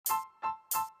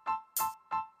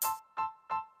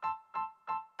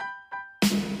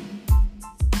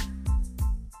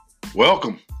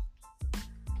Welcome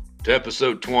to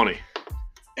episode 20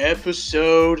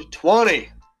 Episode 20.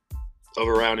 of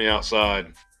Around the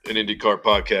Outside, an IndyCar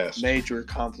podcast. Major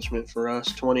accomplishment for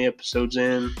us. 20 episodes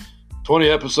in. 20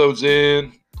 episodes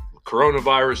in,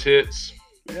 coronavirus hits.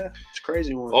 Yeah, it's a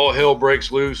crazy one. All hell breaks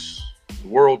loose. The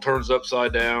world turns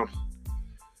upside down.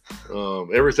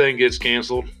 Everything gets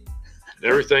canceled.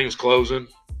 Everything's closing.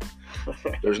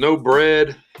 There's no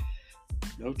bread,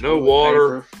 no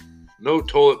water, paper, no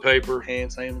toilet paper, hand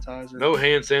sanitizer. no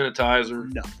hand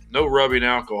sanitizer, Nothing. no rubbing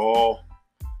alcohol.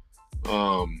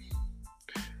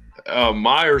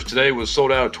 Myers today was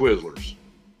sold out of Twizzlers,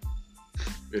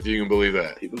 if you can believe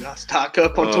that. People got to stock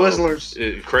up on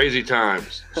Twizzlers. Crazy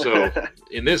times. So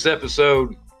in this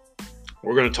episode,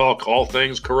 we're going to talk all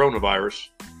things coronavirus.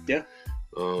 Yeah.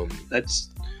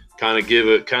 That's kind of give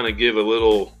a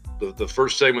little. The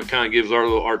first segment kind of gives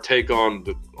our take on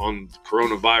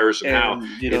coronavirus and how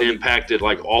it impacted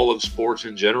like all of sports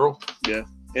in general. Yeah,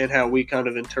 and how we kind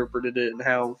of interpreted it and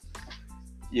how,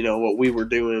 what we were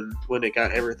doing when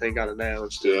everything got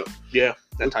announced. Yeah,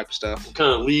 that type of stuff. We'll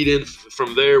kind of lead in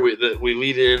from there. We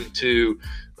lead into,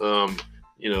 the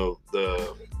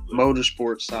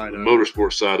motorsports side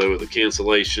of it, the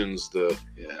cancellations,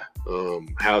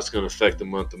 how it's going to affect the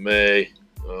month of May.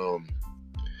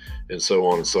 And so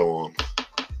on and so on.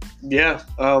 Yeah.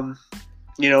 I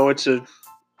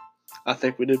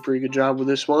think we did a pretty good job with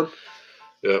this one.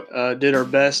 Yep. Did our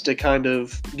best to kind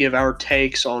of give our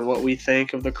takes on what we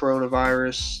think of the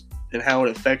coronavirus and how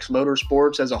it affects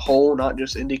motorsports as a whole, not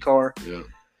just IndyCar. Yeah.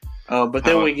 But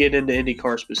then we get into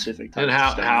IndyCar specific. And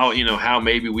how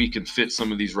maybe we can fit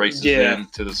some of these races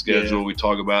into the schedule. Yeah. We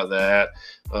talk about that.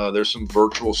 There's some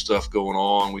virtual stuff going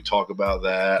on. We talk about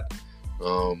that.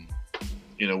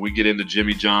 We get into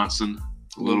Jimmy Johnson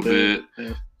a little bit.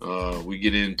 Yeah. We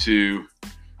get into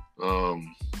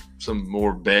some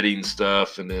more betting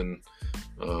stuff, and then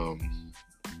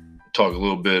talk a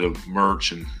little bit of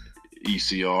merch and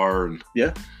ECR. And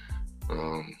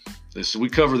we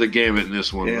cover the gamut in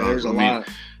this one. Yeah, there's a lot.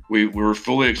 We were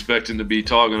fully expecting to be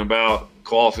talking about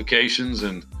qualifications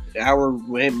and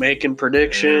we're making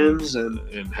predictions and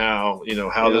how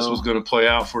this was going to play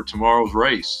out for tomorrow's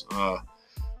race.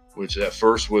 Which at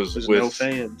first was with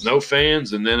no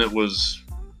fans, and then it was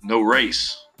no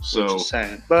race. So which is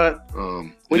sad, but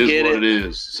we get what it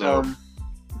is. So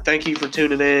thank you for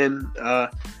tuning in.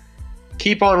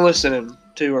 Keep on listening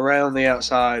to Around the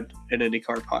Outside, an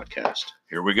IndyCar podcast.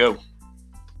 Here we go.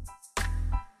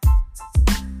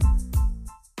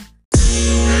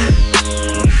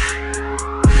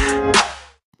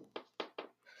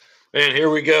 And here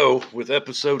we go with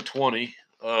episode 20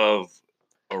 of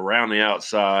Around the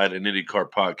Outside, an IndyCar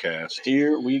podcast.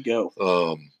 Here we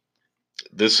go.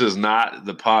 This is not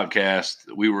the podcast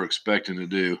that we were expecting to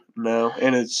do. No,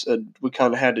 and it's we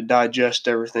kind of had to digest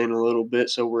everything a little bit,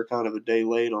 so we're kind of a day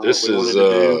late on what we wanted to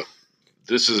do.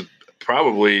 This is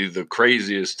probably the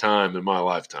craziest time in my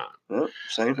lifetime. Yep,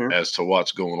 same here. As to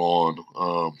what's going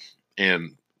on.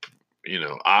 And,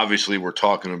 obviously we're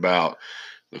talking about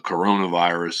the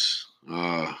coronavirus,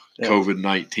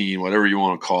 COVID-19, whatever you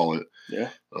want to call it. Yeah.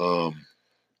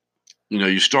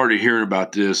 You started hearing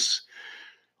about this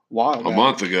a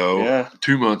month ago,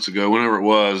 2 months ago, whenever it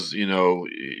was.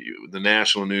 The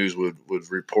national news would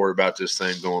report about this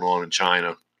thing going on in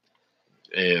China,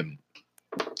 and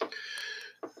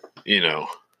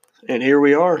and here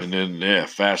we are. And then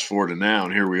fast forward to now,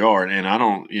 and here we are. And I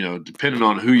don't, depending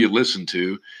on who you listen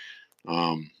to,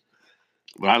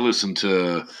 but I listen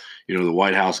to, the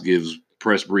White House gives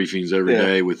press briefings every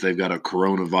day they've got a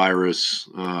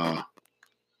coronavirus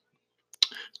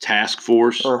task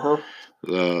force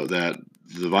that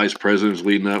the vice president is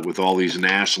leading up with all these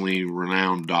nationally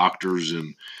renowned doctors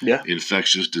and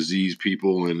infectious disease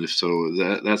people. And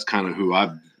so that's kind of who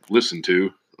I've listened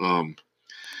to. And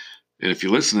if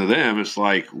you listen to them, it's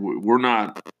like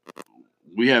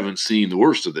we haven't seen the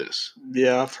worst of this.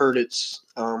 Yeah, I've heard it's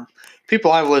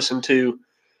people I've listened to,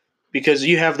 because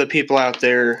you have the people out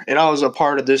there, and I was a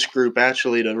part of this group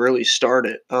actually to really start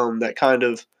it, that kind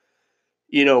of,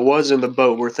 was in the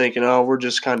boat. We're thinking, we're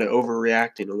just kind of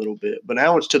overreacting a little bit. But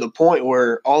now it's to the point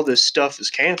where all this stuff is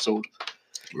canceled.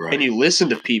 Right. And you listen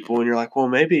to people, and you're like, well,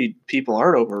 maybe people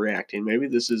aren't overreacting. Maybe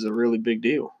this is a really big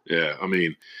deal. Yeah, I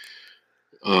mean,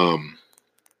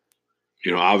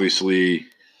 obviously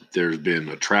there's been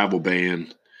a travel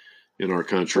ban in our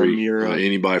country. From Europe.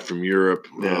 Anybody from Europe.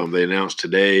 Yeah. They announced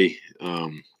today,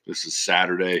 this is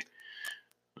Saturday,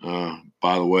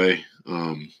 by the way.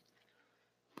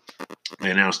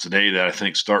 They announced today that I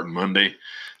think starting Monday,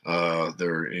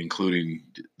 they're including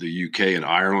the UK and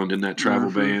Ireland in that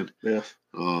travel ban. Yeah.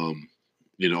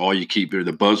 all you keep hearing,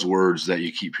 the buzzwords that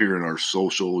you keep hearing are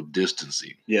social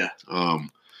distancing. Yeah.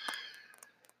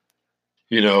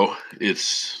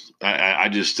 It's I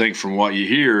just think from what you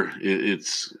hear,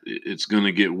 it's going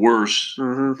to get worse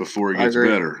before it gets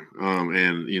better.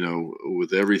 And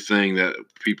with everything that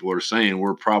people are saying,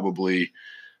 we're probably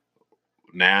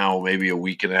now maybe a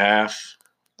week and a half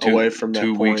away from that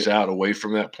 2 point. weeks out away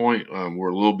from that point. We're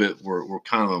a little bit we're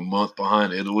kind of a month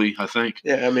behind Italy, I think.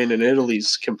 Yeah, I mean, and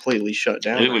Italy's completely shut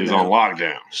down. Italy's on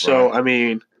lockdown. So right? I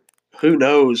mean, who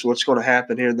knows what's going to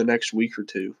happen here in the next week or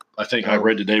two? I think I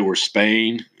read today where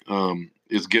Spain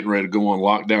is getting ready to go on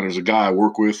lockdown. There's a guy I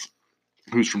work with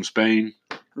who's from Spain,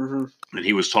 and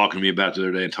he was talking to me about the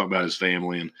other day and talking about his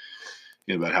family and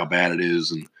about how bad it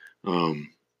is. And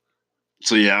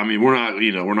so yeah, I mean, we're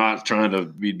not trying to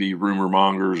be rumor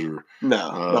mongers or we're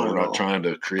not trying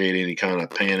to create any kind of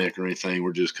panic or anything.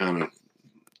 We're just kind of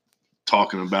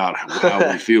talking about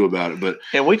how we feel about it.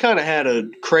 And we kind of had a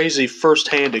crazy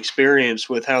firsthand experience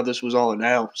with how this was all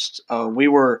announced. We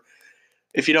were,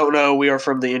 if you don't know, we are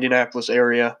from the Indianapolis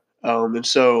area. And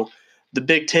so the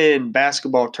Big Ten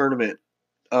basketball tournament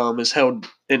is held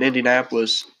in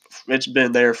Indianapolis. It's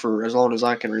been there for as long as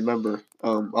I can remember. A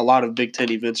lot of Big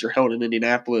Ten events are held in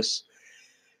Indianapolis.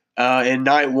 And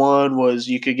night one was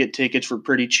you could get tickets for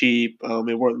pretty cheap.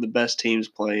 It weren't the best teams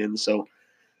playing. So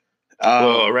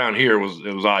around here it was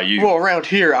IU. Well, around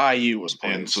here IU was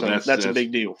playing, and so that's a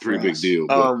big deal. Pretty big deal.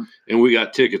 And we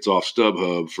got tickets off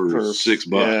StubHub for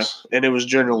 $6. Yeah, and it was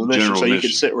general admission, so you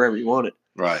could sit wherever you wanted.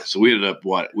 Right. So we ended up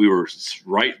we were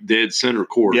right dead center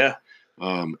court. Yeah.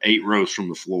 8 rows from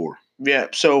the floor. Yeah.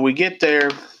 So we get there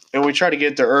and we try to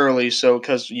get there early, so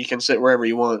because you can sit wherever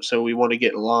you want. So we want to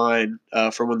get in line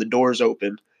for when the doors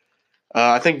open.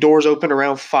 I think doors open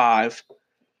around 5.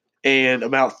 And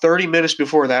about 30 minutes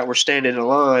before that, we're standing in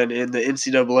line, and the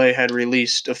NCAA had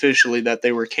released officially that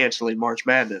they were canceling March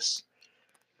Madness.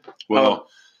 Well,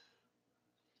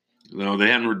 no, they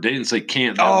didn't say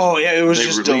can't. It was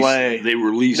just delay. They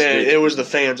released it. It was the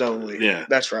fans only. Yeah,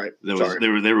 that's right. They were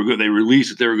good. They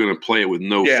released it. They were going to play it with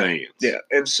no fans. Yeah,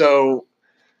 and so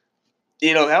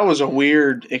that was a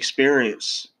weird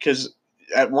experience because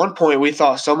at one point we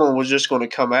thought someone was just going to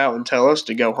come out and tell us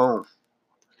to go home.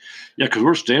 Yeah, because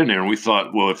we're standing there and we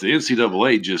thought, well, if the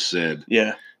NCAA just said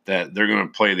that they're going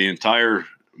to play the entire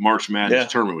March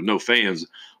Madness tournament with no fans,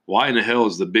 why in the hell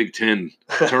is the Big Ten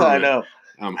tournament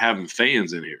having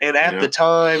fans in here? And at the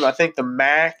time, I think the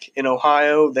MAC in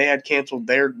Ohio, they had canceled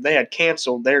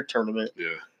their tournament.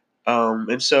 Yeah.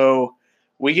 And so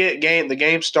we get the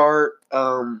game start,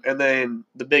 and then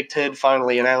the Big Ten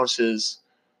finally announces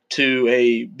to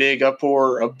a big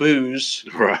uproar of boos.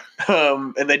 Right.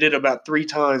 And they did about 3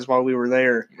 times while we were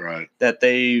there. Right. That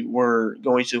they were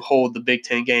going to hold the Big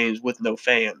Ten games with no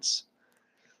fans.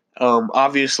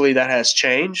 Obviously, that has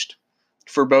changed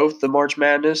for both the March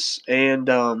Madness and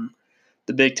the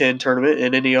Big Ten tournament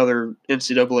and any other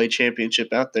NCAA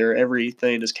championship out there.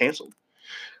 Everything is canceled.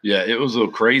 Yeah, it was a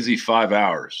crazy 5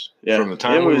 hours from the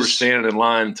time we were standing in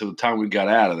line to the time we got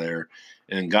out of there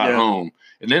and got home.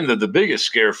 And then the biggest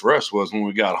scare for us was when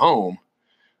we got home.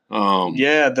 Another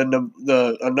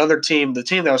team, the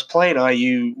team that was playing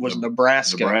IU was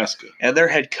Nebraska. And their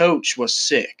head coach was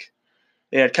sick.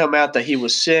 It had come out that he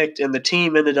was sick, and the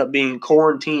team ended up being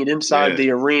quarantined inside the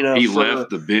arena. He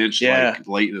left the bench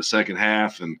late in the second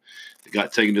half and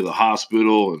got taken to the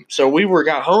hospital. And so we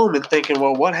got home and thinking,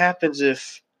 well, what happens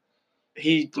if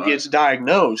he gets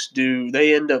diagnosed? Do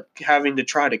they end up having to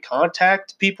try to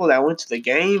contact people that went to the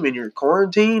game and you're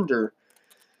quarantined? Or,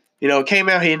 it came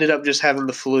out he ended up just having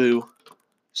the flu.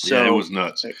 So it was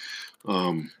nuts.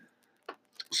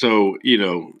 So,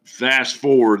 fast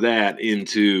forward that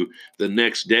into the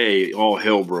next day, all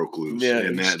hell broke loose. Yeah,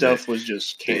 and that stuff was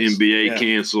just canceled. The NBA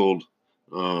canceled.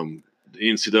 The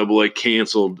NCAA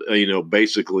canceled,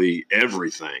 basically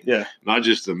everything. Yeah. Not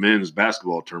just the men's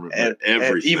basketball tournament, but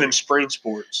everything. And even spring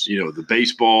sports. The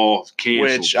baseball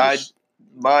canceled. Which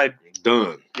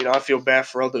done. I feel bad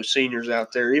for all those seniors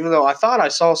out there. Even though I thought I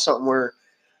saw something where,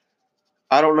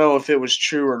 I don't know if it was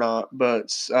true or not,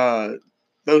 but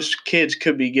those kids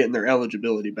could be getting their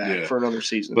eligibility back for another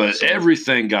season. But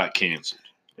everything got canceled.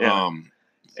 Yeah.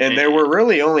 And there were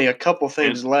really only a couple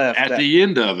things left. At the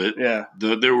end of it,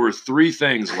 there were 3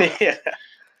 things left. The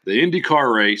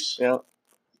IndyCar race, the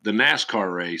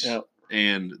NASCAR race,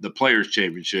 and the Players'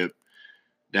 Championship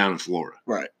down in Florida.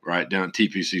 Right, down at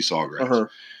TPC Sawgrass.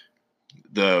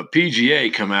 The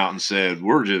PGA come out and said,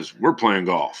 we're playing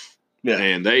golf. Yeah.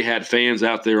 And they had fans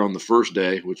out there on the first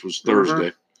day, which was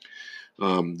Thursday.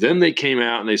 Then they came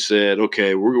out and they said,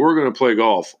 okay, we're going to play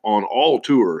golf on all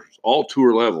tour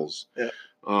levels. Yeah.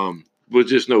 with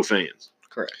just no fans.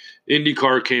 Correct.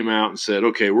 IndyCar came out and said,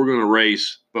 okay, we're going to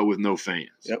race, but with no fans.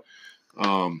 Yep.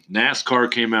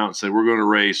 NASCAR came out and said, we're going to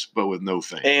race, but with no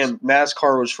fans. And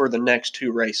NASCAR was for the next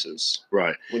 2 races.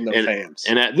 Right. With no fans.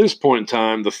 And at this point in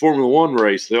time, the Formula One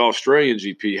race, the Australian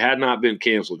GP, had not been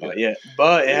canceled yet.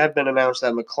 But it had been announced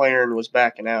that McLaren was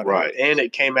backing out. Right. And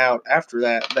it came out after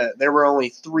that there were only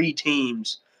 3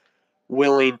 teams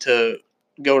willing to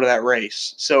go to that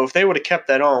race. So if they would have kept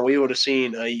that on, we would have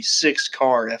seen a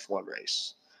 6-car F1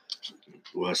 race.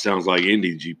 Well, it sounds like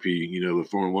Indy GP, the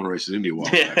Formula One race is Indy a while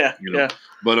back, Yeah.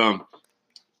 But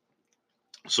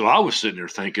so I was sitting there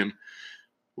thinking,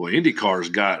 well, IndyCar's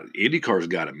got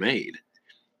it made.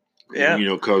 Yeah.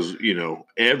 Because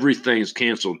everything's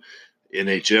canceled.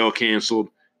 NHL canceled,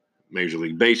 Major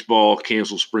League Baseball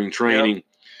canceled spring training,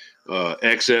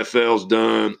 XFL's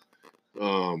done.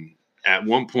 At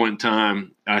one point in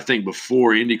time, I think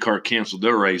before IndyCar canceled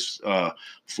their race,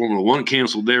 Formula One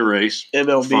canceled their race.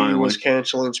 MLB was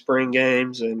canceling spring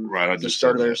games and the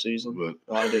start of their season. But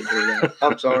I didn't hear that.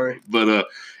 I'm sorry. But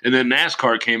and then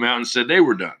NASCAR came out and said they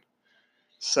were done.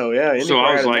 So IndyCar so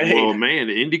I was like, well, man,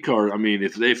 IndyCar. I mean,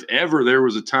 if ever there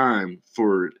was a time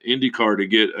for IndyCar to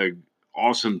get an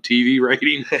awesome TV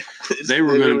rating, they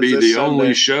were going to be the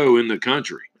only show in the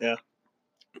country. Yeah.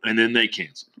 And then they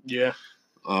canceled. Yeah.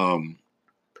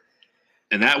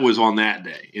 And that was on that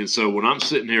day. And so when I'm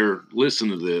sitting here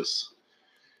listening to this,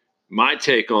 my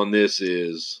take on this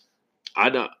is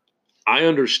I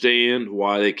understand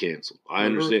why they canceled. I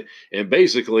understand. And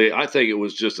basically, I think it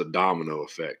was just a domino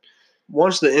effect.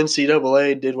 Once the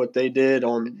NCAA did what they did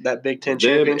on that Big Ten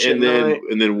championship night.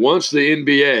 And then once the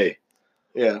NBA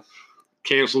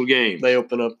canceled games, they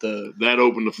opened up that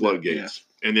opened the floodgates.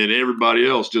 Yeah. And then everybody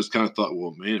else just kind of thought,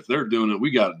 well, man, if they're doing it,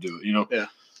 we got to do it, Yeah.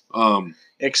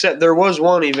 Except there was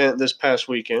one event this past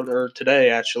weekend, or today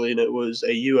actually, and it was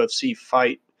a UFC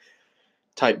fight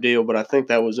type deal, but I think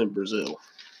that was in Brazil.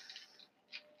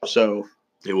 So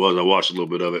it was. I watched a little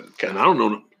bit of it, and I don't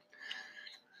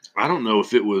know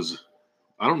if it was.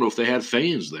 I don't know if they had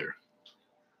fans there.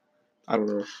 I don't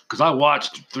know, because I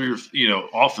watched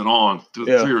off and on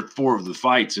 3 or 4 of the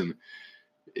fights, and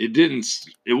it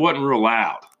wasn't real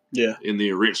loud. Yeah. In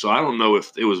the arena. So I don't know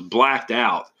if it was blacked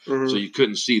out so you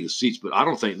couldn't see the seats, but I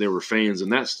don't think there were fans in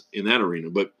that arena.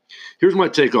 But here's my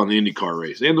take on the IndyCar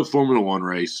race and the Formula One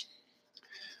race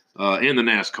and the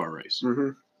NASCAR race.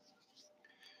 Mm-hmm.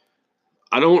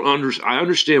 I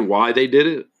understand why they did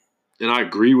it, and I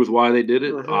agree with why they did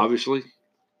it, obviously.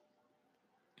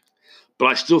 But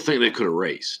I still think they could have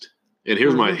raced. And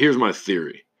here's my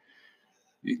theory.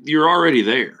 You're already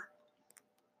there.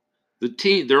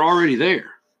 They're already there.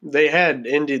 They had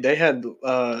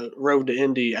Road to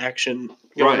Indy action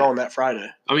going on that Friday.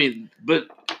 I mean, but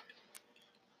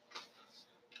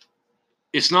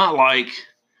it's not like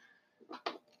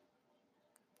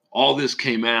all this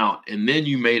came out and then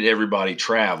you made everybody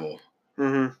travel.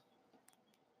 Mm-hmm.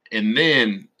 And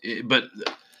then, but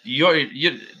you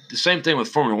the same thing with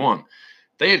Formula One.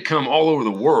 They had come all over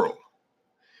the world.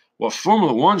 What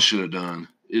Formula One should have done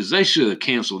is they should have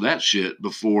canceled that shit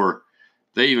before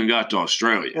they even got to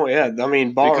Australia. Well, yeah. I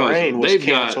mean, Bahrain was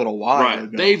canceled a while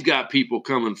ago. They've got people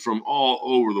coming from all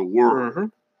over the world. Mm-hmm.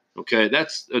 Okay?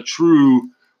 That's a true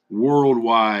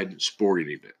worldwide sporting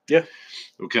event. Yeah.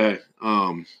 Okay?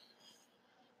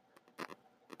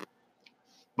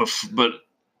 But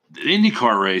the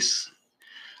IndyCar race,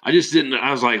 I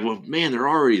was like, well, man, they're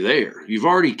already there. You've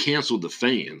already canceled the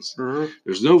fans. Mm-hmm.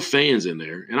 There's no fans in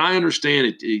there. And I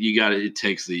understand it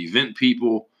takes the event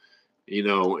people, and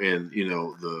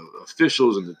the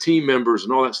officials and the team members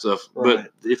and all that stuff. Right.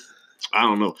 But I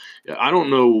don't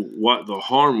know what the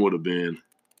harm would have been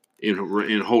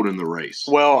in holding the race.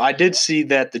 Well, I did see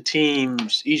that the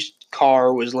teams, each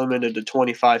car was limited to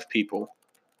 25 people.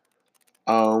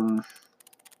 And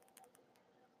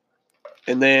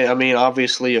then, I mean,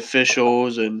 obviously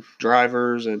officials and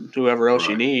drivers and whoever else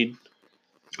you need.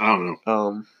 I don't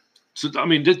know. So, I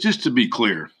mean, just to be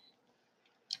clear,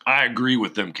 I agree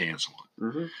with them canceling.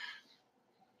 Mm-hmm.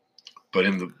 But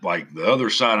in the other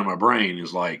side of my brain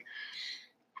is like,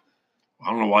 I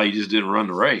don't know why you just didn't run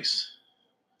the race.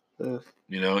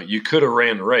 You could have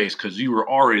ran the race because you were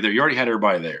already there. You already had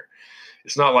everybody there.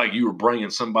 It's not like you were bringing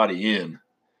somebody in.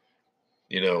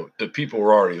 The people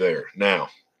were already there. Now,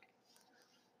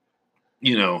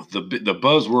 the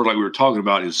buzzword like we were talking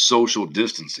about is social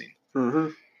distancing. Mm-hmm.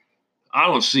 I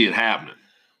don't see it happening.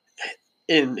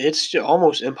 And it's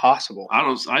almost impossible. I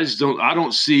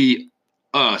don't see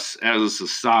us as a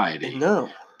society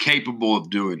capable of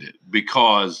doing it,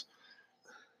 because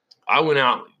I went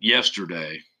out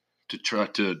yesterday to try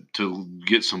to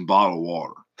get some bottled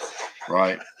water.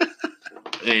 right?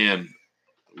 And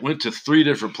went to 3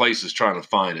 different places trying to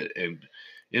find it, and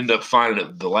ended up finding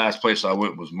it. The last place I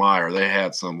went was Meijer. They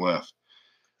had some left,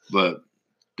 but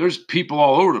there's people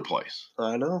all over the place.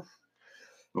 I know.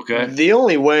 Okay. The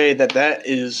only way that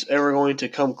is ever going to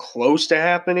come close to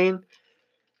happening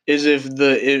is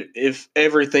if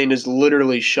everything is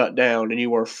literally shut down and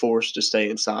you are forced to stay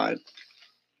inside.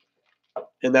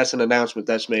 And that's an announcement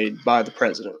that's made by the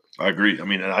president. I agree. I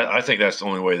mean, I think that's the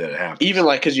only way that it happens. Even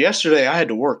because yesterday I had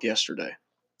to work yesterday,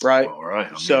 right? All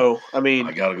right. I mean,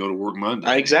 I got to go to work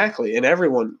Monday. Exactly. And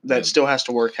everyone that still has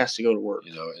to work has to go to work.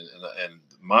 You know, and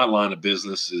my line of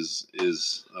business is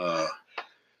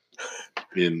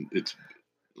it's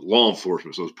law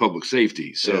enforcement, so it's public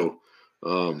safety. So,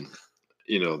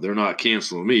 you know, they're not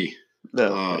canceling me.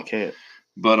 No, they can't.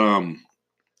 But I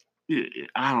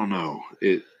don't know.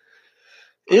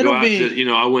 It'll be. You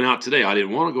know, I went out today. I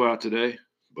didn't want to go out today,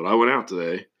 but I went out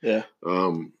today. Yeah.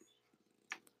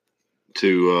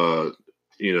 To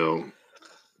you know,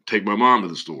 take my mom to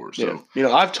the store. So you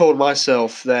know, I've told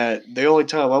myself that the only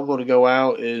time I'm going to go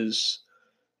out is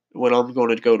when I'm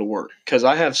going to go to work, because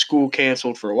I have school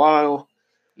canceled for a while.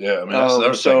 Yeah, I mean, that's the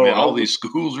other thing, man. All these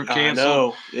schools are canceled. I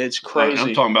know. It's crazy.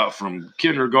 I'm talking about from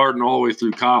kindergarten all the way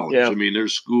through college. Yeah. I mean,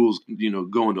 there's schools, you know,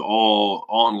 going to all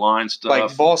online stuff.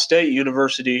 Like Ball State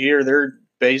University here, they're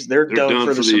done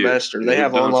for the semester. They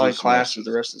have online classes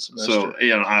the rest of the semester. So,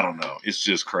 yeah, I don't know. It's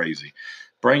just crazy.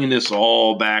 Bringing this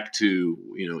all back to,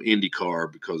 you know,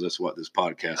 IndyCar, because that's what this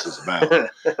podcast is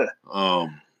about.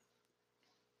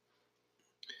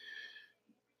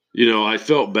 You know, I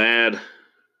felt bad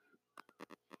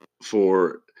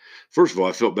first of all,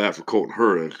 I felt bad for Colton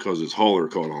Herta because his hauler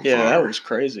caught on fire. Yeah, that was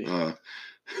crazy.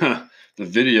 The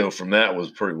video from that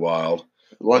was pretty wild.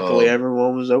 Luckily,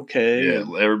 everyone was okay. Yeah,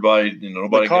 everybody, you know,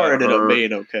 nobody got hurt. The car ended up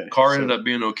being okay. Car ended up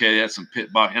being okay. They had some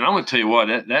pit box. And I'm going to tell you what,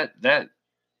 that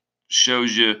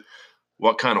shows you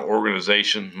what kind of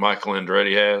organization Michael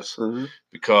Andretti has. Mm-hmm.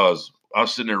 Because I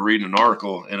was sitting there reading an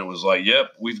article, and it was like,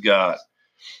 yep, we've got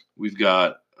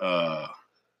the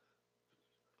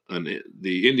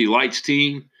Indy Lights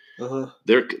team.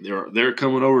 They're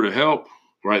coming over to help.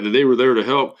 Right, they were there to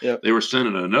help. Yep. They were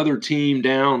sending another team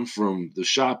down from the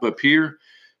shop up here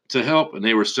to help, and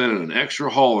they were sending an extra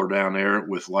hauler down there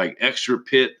with like extra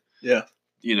pit. Yeah,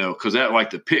 you know, because that, like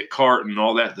the pit cart and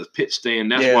all that, the pit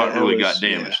stand, that's what really got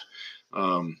damaged.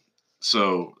 Yeah.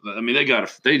 So I mean, and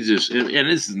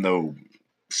this is no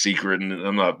secret, and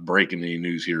I'm not breaking any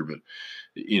news here, but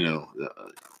you know.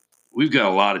 We've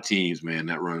got a lot of teams, man,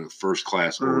 that run a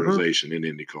first-class organization in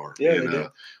IndyCar. Yeah, and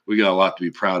we got a lot to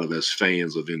be proud of as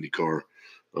fans of IndyCar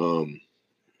in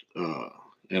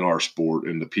our sport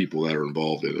and the people that are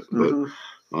involved in it. But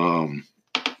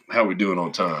how we doing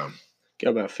on time?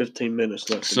 Got about 15 minutes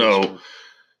left. So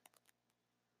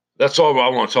that's all I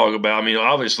want to talk about. I mean,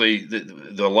 obviously,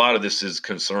 a lot of this is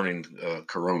concerning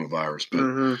coronavirus,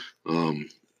 but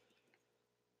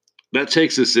that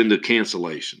takes us into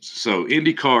cancellations. So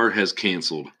IndyCar has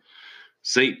canceled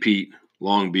St. Pete,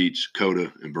 Long Beach,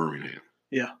 COTA, and Birmingham.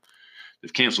 Yeah.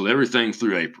 They've canceled everything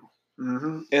through April.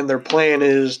 Mm-hmm. And their plan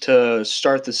is to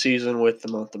start the season with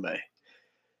the month of May.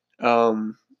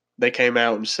 They came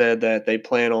out and said that they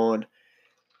plan on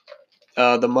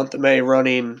the month of May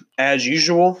running as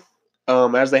usual,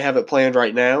 as they have it planned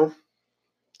right now.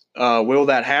 Will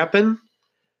that happen?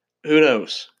 Who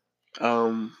knows?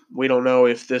 We don't know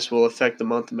if this will affect the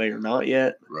month of May or not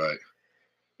yet. Right.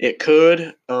 It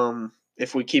could,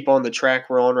 if we keep on the track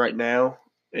we're on right now,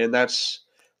 and that's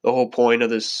the whole point of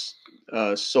this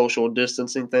social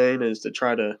distancing thing, is to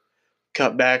try to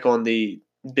cut back on the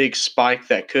big spike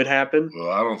that could happen. Well,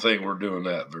 I don't think we're doing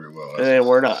that very well. And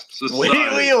we're not.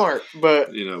 We aren't,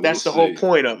 but that's the whole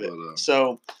point of it.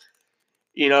 So,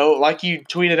 you know, like you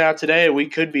tweeted out today, we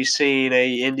could be seeing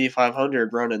a Indy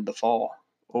 500 run in the fall.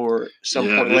 Or some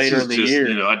point later in the year.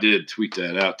 You know, I did tweet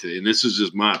that out to you, and this is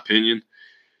just my opinion.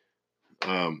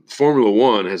 Formula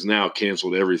One has now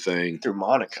canceled everything through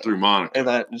Monaco. And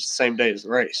that is the same day as the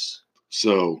race.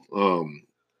 So, who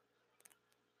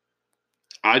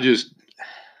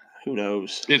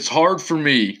knows? It's hard for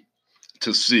me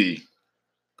to see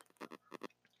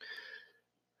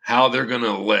how they're going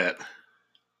to let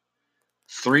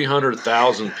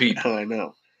 300,000 people. I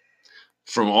know.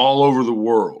 From all over the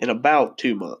world. In about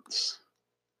 2 months.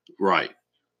 Right.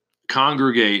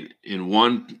 Congregate in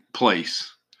one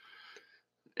place.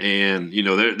 And, you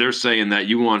know, they're saying that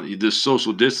you want this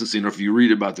social distancing, or if you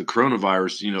read about the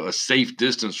coronavirus, you know, a safe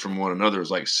distance from one another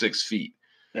is like 6 feet.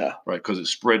 Yeah. Right. Because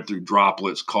it's spread through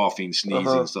droplets, coughing,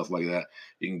 sneezing, stuff like that.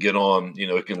 You can get on, you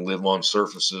know, it can live on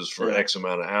surfaces for X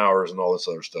amount of hours and all this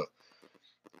other stuff.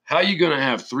 How are you going to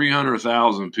have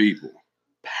 300,000 people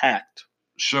packed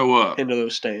show up into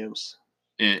those stadiums?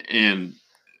 And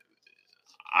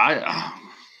I,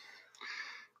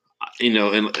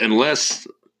 unless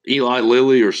Eli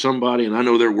Lilly or somebody, and I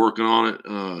know they're working on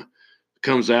it,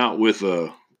 comes out with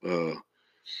a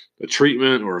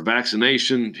treatment or a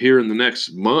vaccination here in the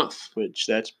next month, which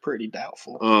that's pretty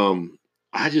doubtful.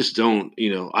 I just don't,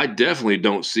 I definitely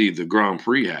don't see the Grand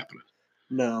Prix happening.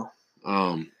 No.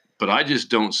 But I just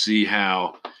don't see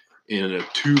how in a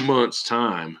 2 months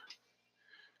time,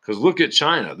 because look at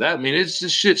China. It's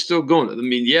just shit still going.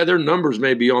 Yeah, their numbers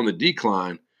may be on the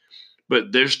decline,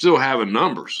 but they're still having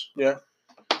numbers. Yeah.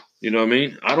 You know what I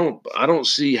mean? I don't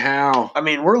see how.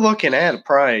 We're looking at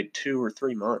probably 2 or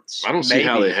 3 months. I don't see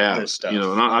how they have this stuff.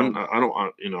 I'm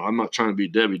not trying to be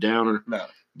Debbie Downer. No.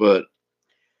 But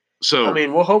so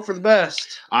we'll hope for the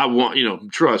best. I want,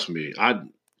 trust me,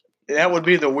 that would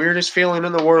be the weirdest feeling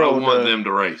in the world. I want them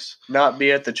to race. Not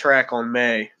be at the track on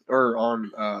May or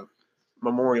on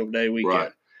Memorial Day weekend.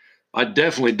 Right. I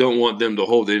definitely don't want them to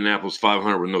hold the Indianapolis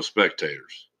 500 with no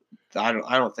spectators. I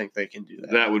don't think they can do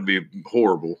that. That would be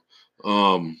horrible.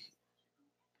 So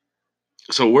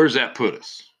where's that put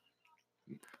us?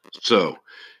 So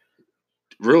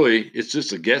really, it's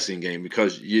just a guessing game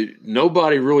because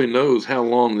nobody really knows how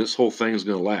long this whole thing is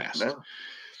going to last. No.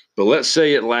 But let's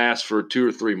say it lasts for 2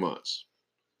 or 3 months.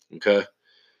 Okay.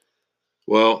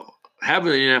 Well, having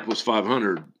the Indianapolis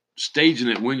 500, staging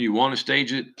it when you want to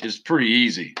stage it is pretty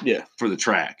easy. Yeah. For the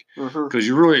track, because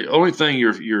you really only thing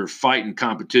you're fighting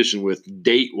competition with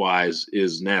date wise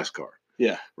is NASCAR.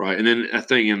 Yeah. Right. And then I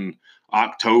think in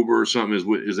October or something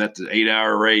is that the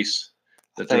 8-hour race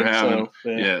that they're having. So,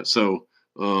 yeah. So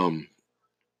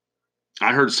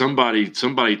I heard somebody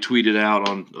tweeted out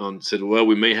on said, well,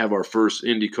 we may have our first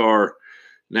IndyCar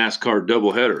NASCAR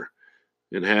doubleheader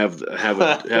and have a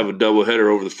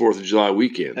doubleheader over the 4th of July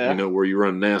weekend, where you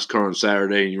run NASCAR on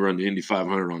Saturday and you run the Indy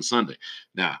 500 on Sunday.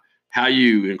 Now, how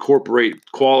you incorporate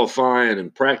qualifying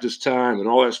and practice time and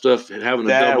all that stuff, having a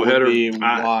doubleheader, would be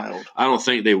wild. I don't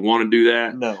think they want to do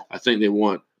that. No. I think they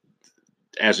want,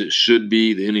 as it should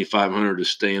be, the Indy 500 to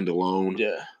stand alone.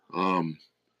 Yeah.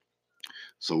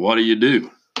 So what do you do,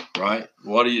 right?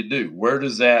 What do you do? Where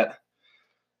does that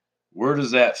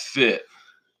fit,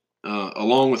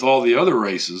 along with all the other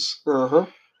races? Uh-huh.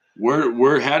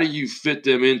 How do you fit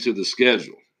them into the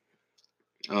schedule?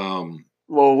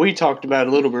 Well, we talked about it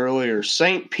a little bit earlier.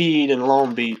 St. Pete and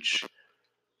Long Beach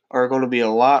are going to be a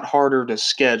lot harder to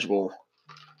schedule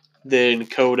than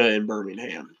COTA and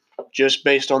Birmingham, just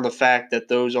based on the fact that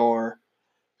those are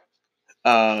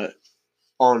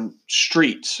on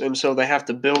streets, and so they have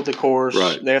to build the course.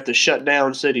 Right. They have to shut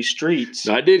down city streets.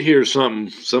 Now, I did hear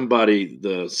somebody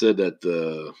said that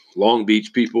the Long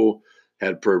Beach people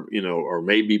had or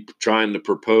maybe trying to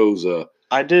propose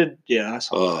I did, yeah, I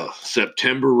saw that.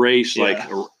 September race, like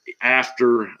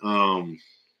after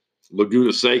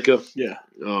Laguna Seca. Yeah.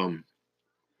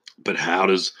 But how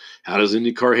does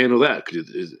IndyCar handle that?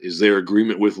 Is there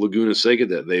agreement with Laguna Seca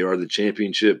that they are the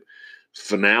championship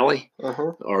finale?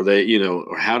 Are they,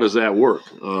 or how does that work?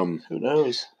 Who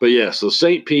knows? But yeah, so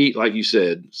St. Pete, like you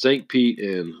said, St. Pete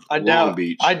and Long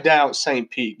Beach. I doubt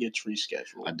St. Pete gets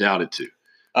rescheduled. I doubt it too.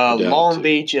 Long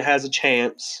Beach, it has a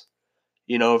chance,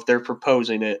 if they're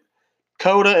proposing it.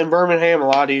 COTA and Birmingham, a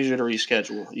lot easier to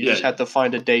reschedule. You just have to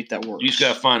find a date that works. You just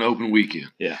got to find open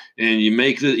weekend. Yeah. And you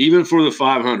make this, even for the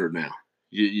 500 now,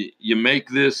 you make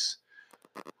this.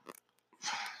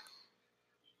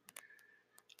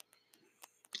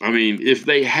 If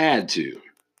they had to,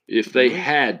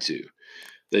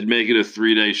 they'd make it a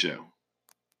 3-day show.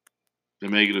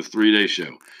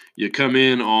 You come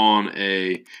in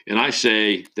and I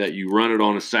say that you run it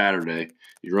on a Saturday.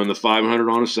 You run the 500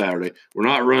 on a Saturday. We're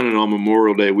not running on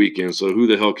Memorial Day weekend, so who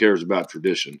the hell cares about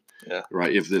tradition? Yeah.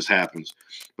 Right, if this happens.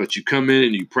 But you come in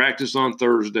and you practice on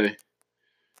Thursday,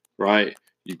 right?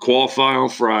 You qualify on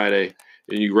Friday,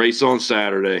 and you race on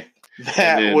Saturday.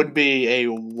 That would be a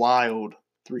wild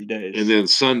 3 days. And then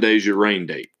Sunday's your rain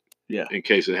date. Yeah. In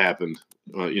case it happened,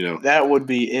 That would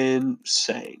be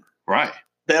insane. Right.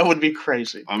 That would be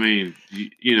crazy.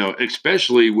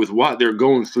 Especially with what they're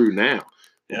going through now.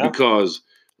 Yeah. Because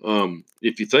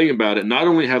if you think about it, not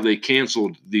only have they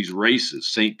canceled these races,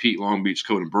 St. Pete, Long Beach,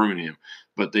 COTA, and Birmingham,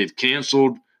 but they've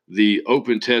canceled the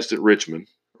open test at Richmond.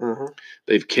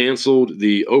 They've canceled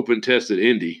the open test at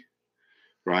Indy,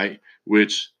 right?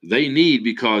 Which they need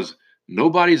because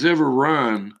nobody's ever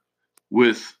run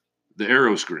with the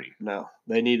aero screen. No,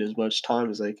 they need as much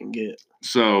time as they can get.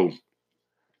 So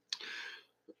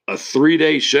a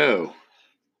 3-day show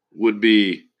would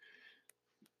be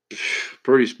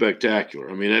pretty spectacular.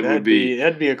 I mean, that'd be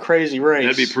a crazy race.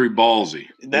 That'd be pretty ballsy.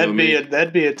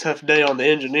 That'd be a tough day on the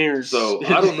engineers. So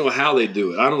I don't know how they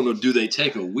do it. I don't know. Do they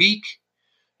take a week?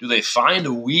 Do they find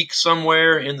a week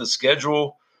somewhere in the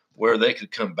schedule where they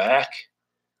could come back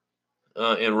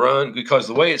and run? Because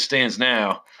the way it stands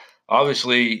now,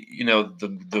 obviously,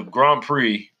 the Grand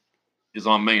Prix is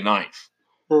on May 9th.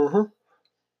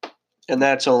 Mm-hmm. And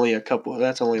that's only like a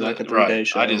 3-day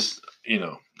show. I just,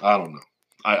 I don't know.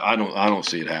 I don't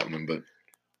see it happening, but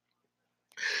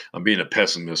I'm being a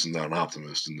pessimist and not an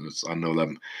optimist. And I know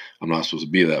that I'm not supposed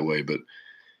to be that way, but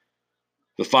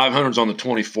the 500's on the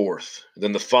 24th.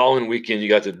 Then the following weekend, you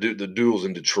got the duels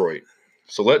in Detroit.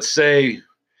 So let's say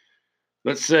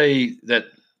that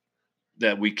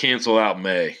we cancel out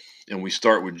May and we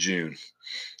start with June.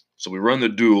 So we run the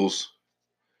duels.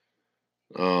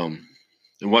 And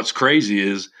what's crazy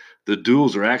is the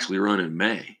duels are actually run in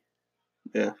May.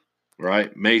 Yeah.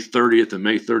 Right? May 30th and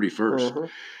May 31st. Mm-hmm.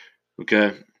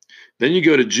 Okay. Then you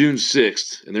go to June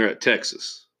 6th and they're at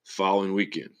Texas following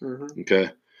weekend. Mm-hmm. Okay.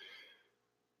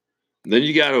 Then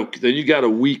you got a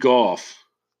week off.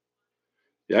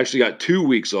 You actually got 2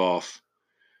 weeks off.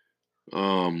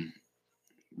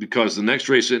 Because the next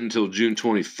race isn't until June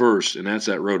 21st, and that's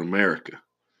at Road America.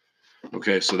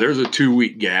 Okay, so there's a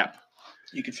 2-week gap.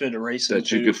 You could fit a race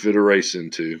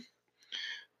into.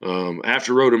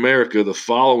 After Road America, the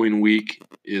following week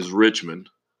is Richmond,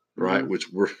 right? Mm-hmm.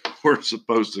 Which we're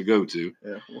supposed to go to.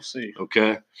 Yeah, we'll see.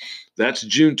 Okay, that's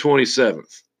June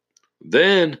 27th.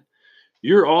 Then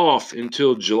you're off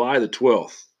until July the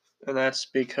 12th. And that's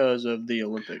because of the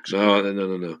Olympics. No.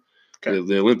 Okay.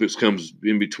 The Olympics comes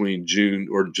in between June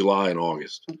or July and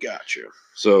August. Gotcha.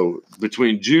 So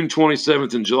between June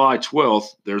 27th and July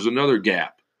 12th, there's another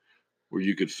gap where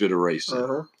you could fit a race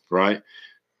in, right?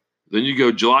 Then you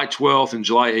go July 12th and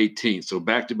July 18th. So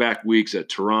back-to-back weeks at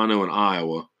Toronto and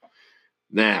Iowa.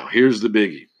 Now, here's the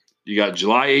biggie. You got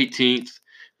July 18th.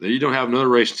 Then you don't have another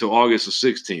race until August the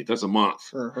 16th. That's a month.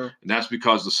 And that's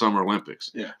because of the Summer Olympics.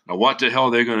 Yeah. Now, what the hell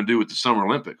are they going to do with the Summer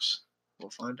Olympics?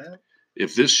 We'll find out.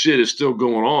 If this shit is still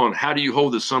going on, how do you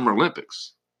hold the Summer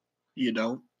Olympics? You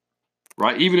don't.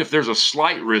 Right? Even if there's a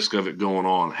slight risk of it going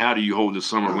on, how do you hold the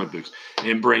Summer Olympics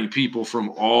and bring people from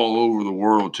all over the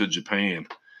world to Japan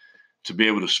to be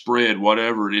able to spread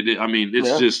whatever it is? I mean,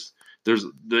 it's just there's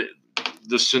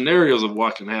the scenarios of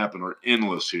what can happen are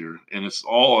endless here, and it's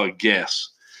all a guess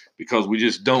because we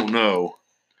just don't know.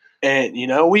 And,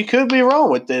 we could be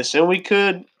wrong with this, and we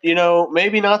could,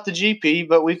 maybe not the GP,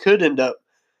 but we could end up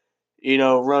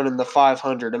running the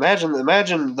 500.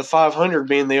 Imagine the 500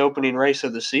 being the opening race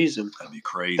of the season. That'd be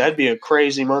crazy. That'd be a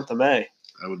crazy month of May.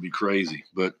 That would be crazy.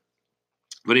 But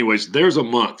anyways, there's a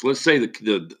month. Let's say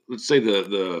the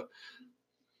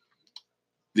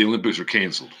Olympics are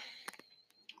canceled.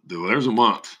 There's a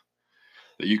month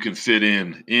that you can fit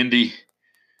in Indy,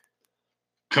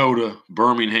 COTA,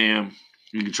 Birmingham.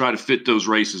 You can try to fit those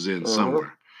races in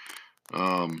somewhere.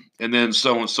 And then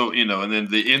and then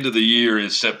the end of the year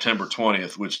is September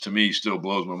 20th, which to me still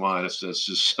blows my mind. That's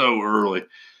just so early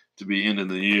to be ending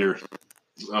the year.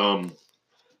 I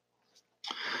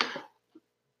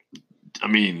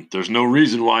mean, there's no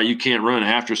reason why you can't run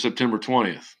after September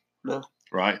 20th. No.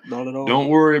 Right? Not at all. Don't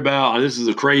worry about this is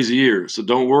a crazy year, so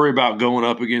don't worry about going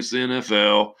up against the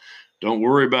NFL. Don't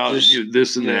worry about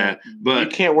this and that. But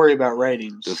you can't worry about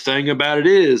ratings. The thing about it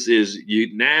is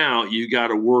you got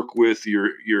to work with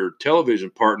your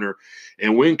television partner,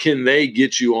 and when can they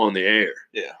get you on the air?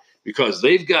 Yeah, because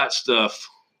they've got stuff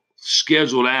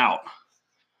scheduled out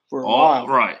for a while.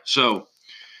 Right. So,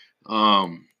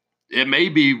 it may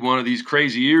be one of these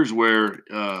crazy years where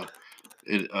an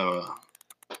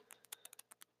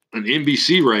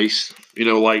NBC race,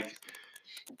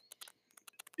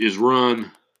 is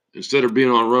run. Instead of being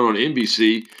run on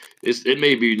NBC, it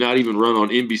may be not even run on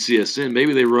NBCSN.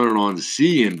 Maybe they run it on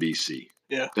CNBC.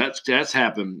 Yeah, that's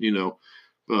happened, in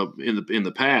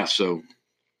the past. So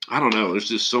I don't know. There's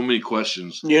just so many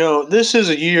questions. This is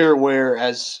a year where,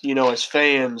 as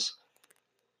fans,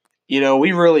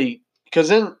 we really because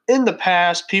in the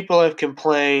past people have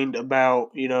complained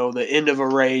about the end of a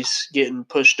race getting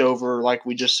pushed over, like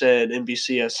we just said,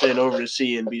 NBCSN over to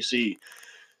CNBC.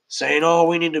 Saying, oh,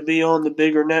 we need to be on the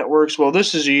bigger networks. Well,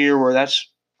 this is a year where that's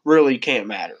really can't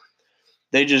matter.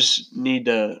 They just need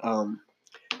to,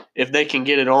 if they can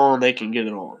get it on, they can get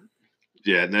it on.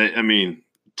 Yeah, I mean,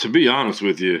 to be honest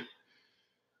with you,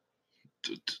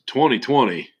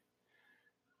 2020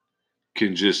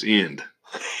 can just end.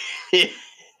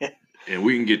 And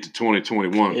we can get to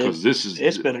 2021 because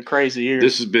it's been a crazy year.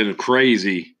 This has been a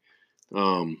crazy,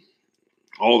 all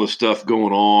the stuff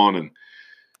going on and,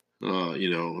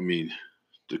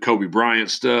 the Kobe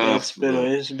Bryant stuff.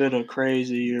 It's been a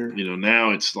crazy year. You know,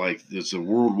 now it's like it's a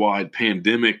worldwide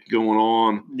pandemic going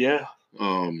on. Yeah.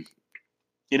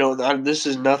 You know, this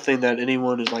is nothing that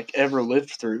anyone has like ever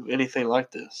lived through. Anything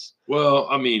like this. Well,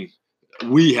 I mean,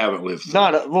 we haven't lived through.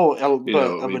 But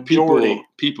a majority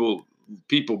people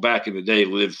back in the day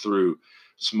lived through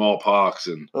smallpox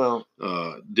and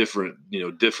different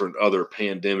other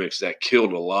pandemics that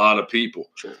killed a lot of people.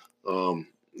 Sure.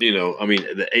 You know, I mean,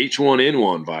 the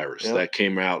H1N1 virus that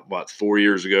came out about 4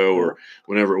 years ago or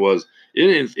whenever it was,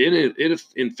 it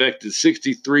infected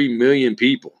 63 million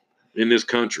people in this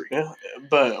country. Yeah,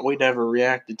 but we never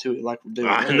reacted to it like we're doing.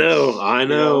 I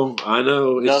know.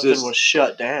 It's nothing was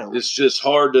shut down. It's just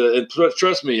hard to, and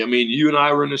trust me, I mean, you and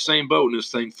I were in the same boat when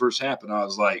this thing first happened. I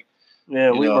was like, yeah,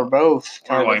 we were both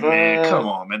kind of like, man, come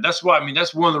on, man. That's why, I mean,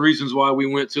 that's one of the reasons why we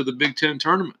went to the Big Ten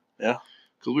tournament. Yeah.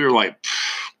 Because we were like,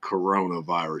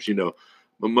 coronavirus, you know,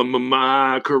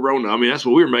 my corona. I mean, that's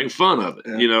what we were making fun of it,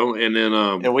 you know, and then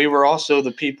and we were also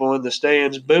the people in the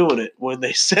stands booing it when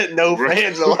they said no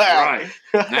fans allowed.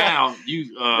 Right. Now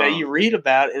you read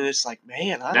about it and it's like,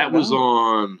 man, that was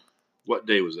on what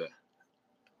day was that?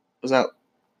 Was that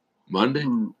Monday?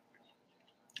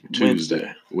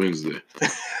 Tuesday. Wednesday.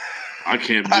 I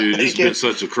can't, dude. It's been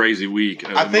such a crazy week.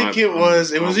 I think it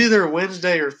was either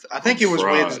Wednesday or I think it was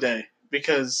Wednesday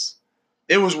because.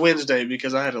 It was Wednesday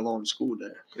because I had a long school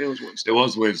day. It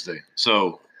was Wednesday.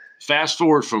 So fast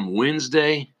forward from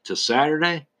Wednesday to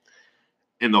Saturday,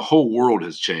 and the whole world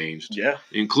has changed. Yeah.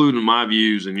 Including my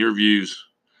views and your views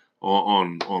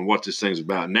on what this thing's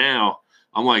about. Now,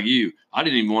 I'm like you. I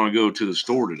didn't even want to go to the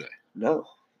store today. No.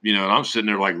 You know, and I'm sitting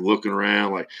there like looking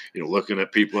around, like, you know, looking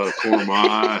at people out of the corner of my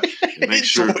eye and make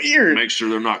sure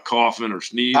they're not coughing or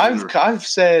sneezing. I've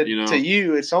said to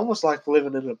you, it's almost like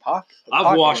living in a pocket.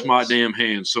 I've washed my damn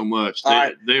hands so much.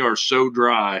 They are so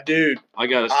dry. Dude. I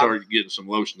got to start getting some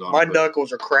lotion on. My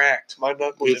knuckles are cracked. My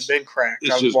knuckles have been cracked.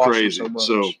 It's just crazy.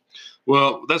 So,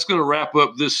 well, that's going to wrap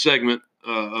up this segment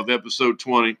of episode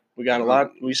 20. We got a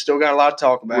lot. We still got a lot to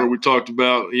talk about. Where we talked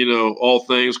about, you know, all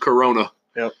things Corona.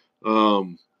 Yep.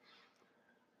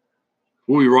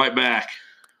 We'll be right back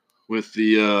with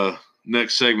the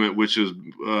next segment, which is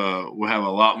we'll have a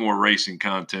lot more racing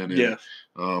content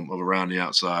of Around the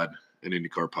Outside, an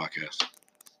IndyCar podcast.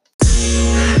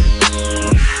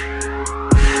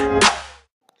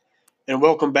 And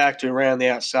welcome back to Around the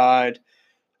Outside.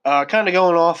 Kind of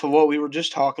going off of what we were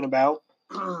just talking about,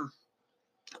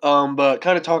 but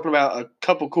kind of talking about a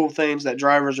couple cool things that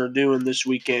drivers are doing this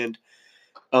weekend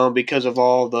because of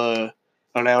all the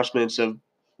announcements of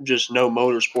just no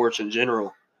motorsports in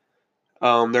general.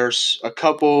 There's a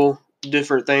couple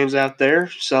different things out there.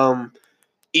 Some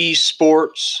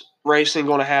esports racing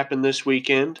going to happen this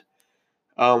weekend.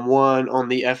 One on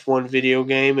the F1 video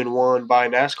game and one by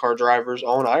NASCAR drivers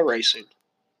on iRacing.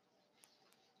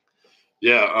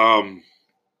 Yeah,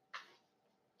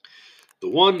 the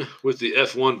one with the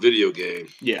F1 video game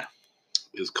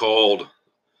is called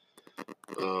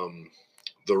the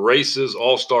Races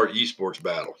All-Star Esports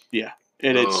Battle. Yeah.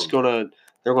 And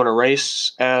they're gonna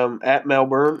race at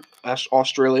Melbourne,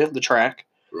 Australia, the track.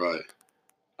 Right.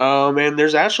 And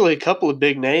there's actually a couple of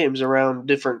big names around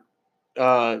different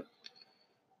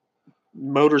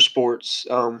motorsports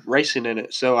racing in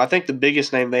it. So I think the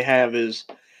biggest name they have is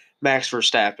Max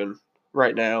Verstappen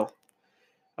right now.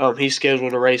 He's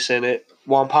scheduled to race in it.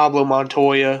 Juan Pablo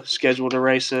Montoya scheduled to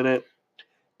race in it.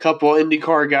 A couple of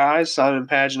IndyCar guys, Simon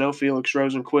Pagenaud, Felix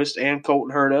Rosenqvist, and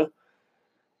Colton Herta.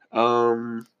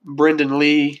 Brendan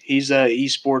Lee, he's a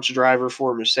esports driver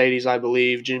for Mercedes, I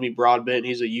believe. Jimmy Broadbent,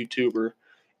 he's a YouTuber,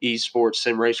 esports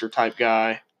sim racer type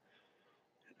guy.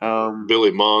 Billy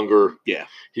Monger, yeah,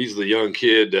 he's the young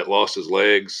kid that lost his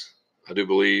legs, I do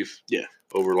believe. Yeah,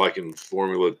 over like in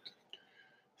Formula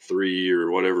 3 or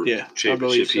whatever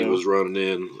championship he was running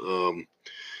in.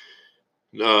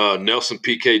 Nelson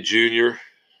Piquet Jr.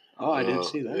 Oh, I didn't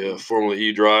see that. Yeah, Formula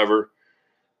E driver.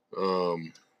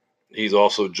 He's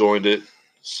also joined it.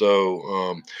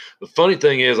 So the funny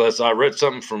thing is, I read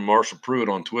something from Marshall Pruitt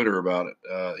on Twitter about it,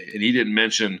 and he didn't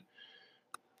mention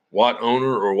what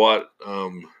owner or what.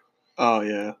 You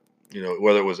know,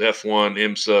 whether it was F1,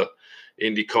 IMSA,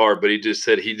 IndyCar, but he just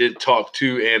said he did talk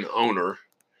to an owner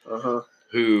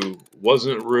who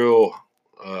wasn't real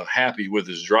happy with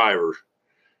his driver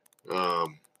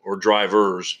or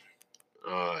drivers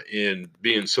in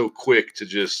being so quick to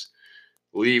just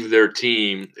leave their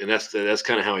team, and that's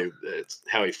kind of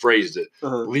how he phrased it.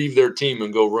 Leave their team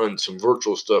and go run some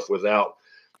virtual stuff without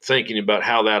thinking about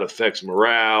how that affects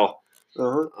morale,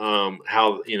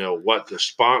 how, you know, what the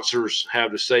sponsors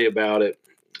have to say about it,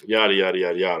 yada yada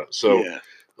yada yada. So,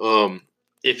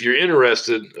 if you're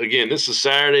interested, again, this is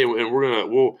Saturday, and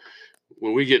we'll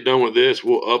when we get done with this,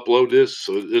 we'll upload this,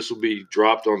 so this will be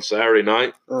dropped on Saturday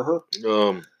night.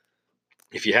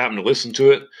 If you happen to listen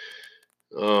to it,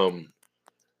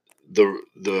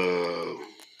 the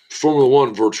Formula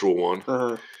One virtual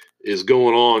one is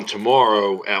going on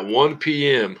tomorrow at 1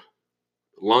 p.m.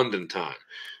 London time,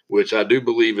 which I do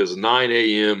believe is 9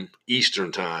 a.m.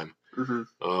 Eastern time.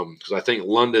 Because I think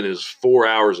London is 4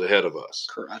 hours ahead of us.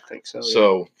 I think so.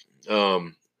 So,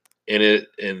 and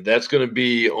that's going to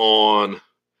be on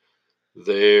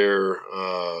their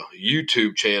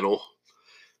YouTube channel.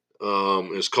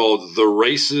 It's called The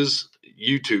Races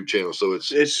YouTube channel. So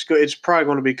it's probably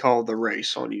going to be called The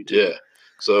Race on YouTube. Yeah.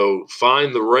 So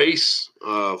find The Race.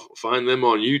 Find them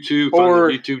on YouTube. Find their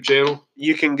YouTube channel.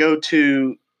 You can go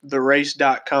to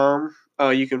therace.com.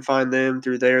 You can find them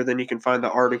through there. Then you can find the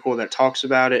article that talks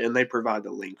about it, and they provide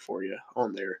the link for you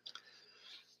on there.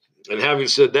 And having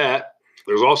said that,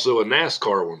 there's also a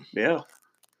NASCAR one. Yeah.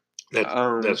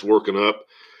 That's working up.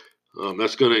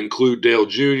 That's going to include Dale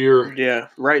Jr. Yeah.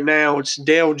 Right now it's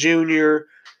Dale Jr.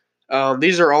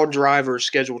 These are all drivers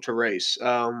scheduled to race.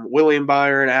 William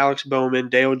Byron, Alex Bowman,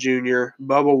 Dale Jr.,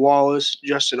 Bubba Wallace,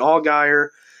 Justin Allgaier,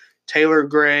 Taylor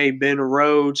Gray, Ben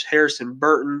Rhodes, Harrison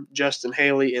Burton, Justin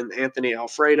Haley, and Anthony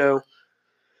Alfredo.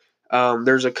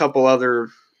 There's a couple other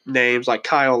names like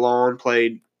Kyle Long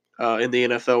played in the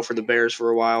NFL for the Bears for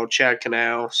a while. Chad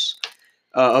Knaus,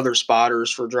 other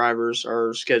spotters for drivers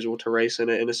are scheduled to race in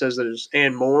it. And it says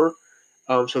and more.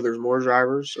 So there's more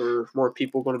drivers or more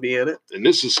people going to be in it. And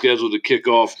this is scheduled to kick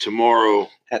off tomorrow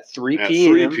at 3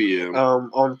 p.m.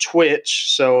 On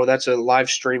Twitch. So that's a live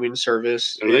streaming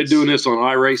service. Are they doing this on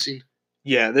iRacing?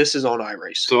 Yeah, this is on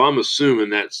iRacing. So I'm assuming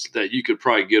that you could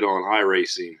probably get on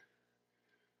iRacing,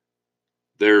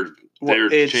 their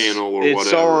channel or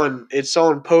whatever. It's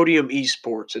on Podium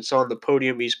Esports. It's on the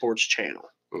Podium Esports channel.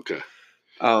 Okay.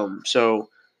 So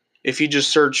if you just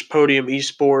search Podium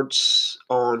Esports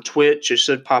on Twitch, it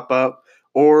should pop up.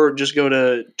 Or just go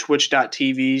to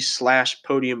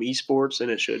twitch.tv/Podium Esports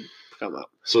and it should come up.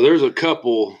 So there's a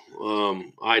couple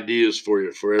ideas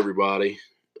for everybody.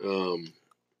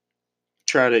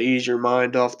 Try to ease your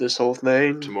mind off this whole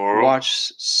thing. Tomorrow.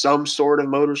 Watch some sort of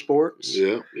motorsports.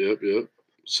 Yep.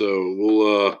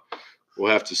 So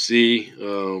we'll have to see.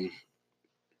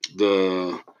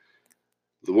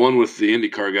 The one with the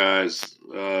IndyCar guys,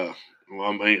 I'm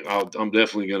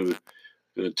definitely going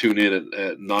to tune in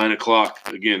at 9 o'clock.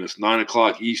 Again, it's 9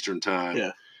 o'clock Eastern time.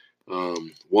 Yeah.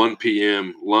 1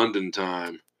 p.m. London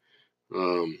time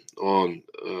on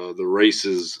the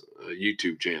Races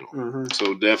YouTube channel.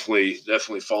 So definitely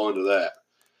fall into that.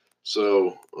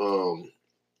 So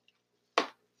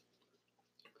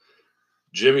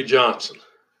Jimmie Johnson.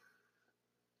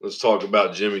 Let's talk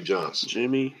about Jimmie Johnson.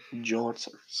 Jimmie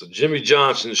Johnson. So Jimmie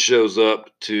Johnson shows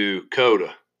up to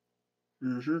COTA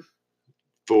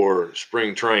for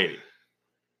spring training,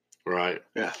 right?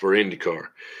 Yeah. For IndyCar,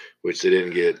 which they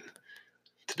didn't get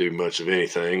to do much of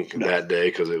anything that day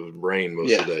because it was rain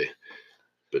most of the day.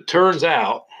 But turns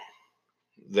out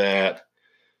that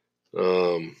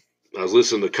I was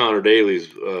listening to Connor Daly's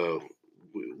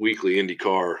weekly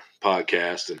IndyCar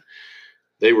podcast, and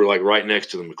they were like right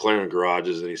next to the McLaren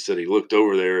garages, and he said he looked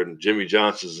over there and Jimmie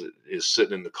Johnson is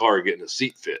sitting in the car getting a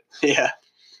seat fit. Yeah.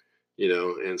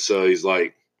 And so he's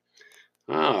like,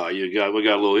 we got a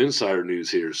little insider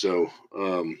news here. So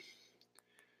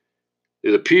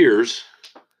it appears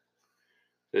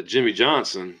that Jimmie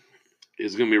Johnson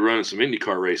is going to be running some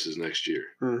IndyCar races next year.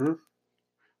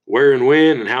 Where and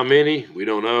when and how many, we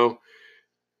don't know.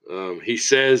 He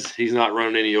says he's not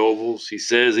running any ovals. He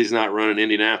says he's not running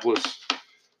Indianapolis.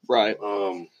 Right.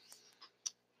 I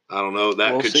don't know.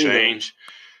 That could change.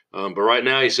 But right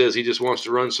now he says he just wants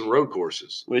to run some road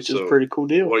courses. Which is a pretty cool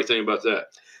deal. What do you think about that?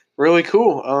 Really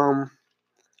cool.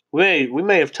 We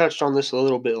may have touched on this a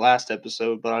little bit last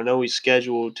episode, but I know he was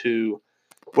scheduled to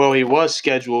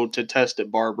test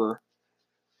at Barber.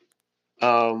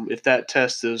 If that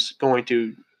test is going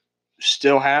to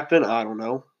still happen, I don't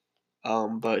know.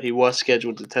 But he was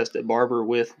scheduled to test at Barber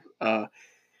with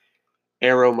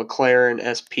Arrow McLaren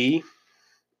SP.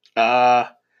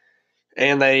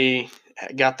 And they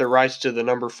got the rights to the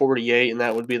number 48, and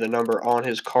that would be the number on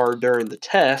his car during the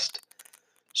test.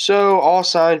 So all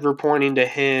signs were pointing to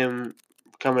him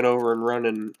coming over and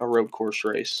running a road course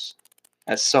race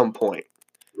at some point.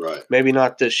 Right. Maybe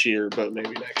not this year, but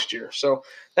maybe next year. So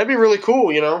that'd be really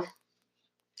cool, even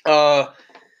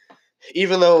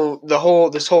though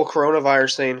this whole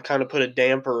coronavirus thing kind of put a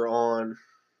damper on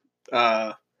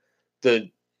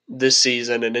this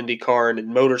season and IndyCar and in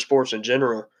motorsports in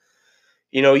general,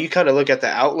 you kind of look at the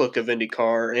outlook of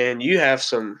IndyCar, and you have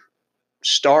some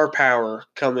star power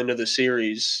come into the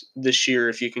series this year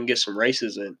if you can get some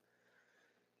races in.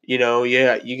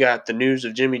 You got the news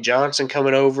of Jimmy Johnson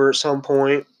coming over at some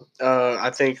point.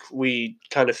 I think we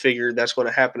kind of figured that's going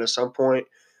to happen at some point.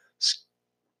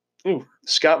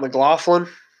 Scott McLaughlin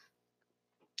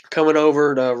coming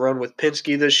over to run with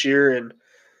Penske this year, and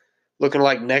looking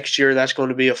like next year that's going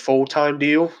to be a full-time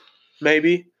deal,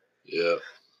 maybe. Yeah.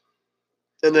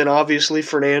 And then obviously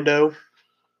Fernando,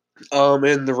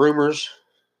 and the rumors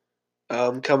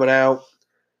coming out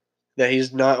that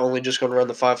he's not only just going to run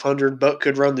the 500, but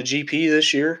could run the GP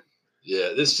this year. Yeah,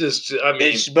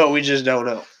 but we just don't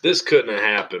know. This couldn't have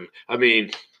happened. I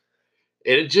mean,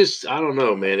 and it just, I don't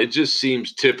know, man. It just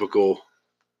seems typical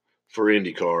for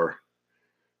IndyCar.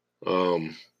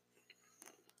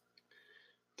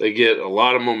 They get a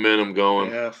lot of momentum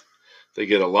going. Yeah. They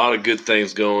get a lot of good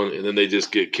things going, and then they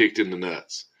just get kicked in the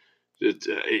nuts.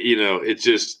 It's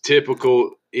just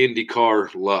typical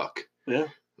IndyCar luck. Yeah.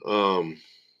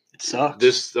 It sucks.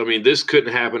 This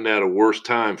couldn't happen at a worse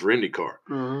time for IndyCar.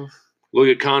 Mm-hmm. Look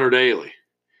at Connor Daly.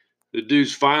 The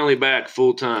dude's finally back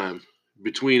full time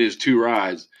between his two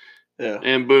rides. Yeah.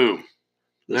 And boom.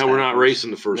 Now we're not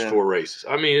racing the first 4 races.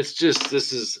 I mean, it's just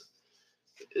this is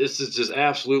just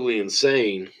absolutely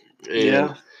insane.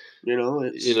 And,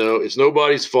 it's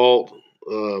nobody's fault.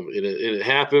 And it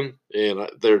happened, and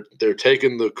they're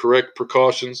taking the correct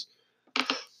precautions.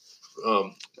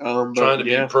 Trying to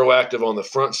be proactive on the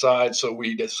front side, so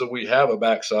we have a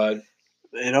backside,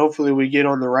 and hopefully we get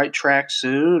on the right track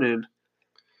soon and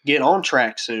get on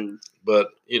track soon. But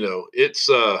it's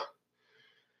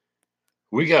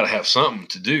we got to have something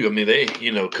to do. I mean,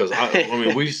 because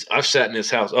I've sat in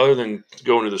this house other than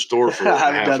going to the store for half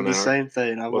an hour. I've done the same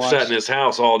thing. I've sat in this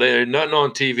house all day. There's nothing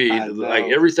on TV.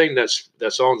 Like everything that's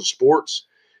on the sports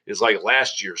is like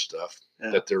last year's stuff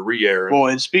that they're re-airing. Well,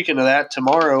 and speaking of that,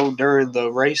 tomorrow during the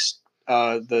race,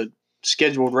 the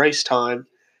scheduled race time,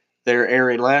 they're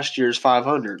airing last year's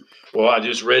 500. Well, I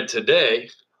just read today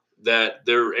that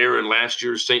they're airing last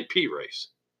year's St. Pete race.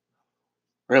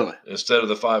 Really? Instead of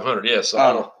the 500, yes.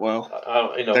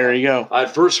 There you go. I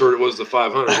first heard it was the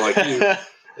 500, like you,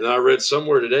 and I read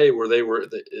somewhere today where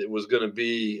it was going to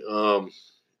be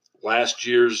last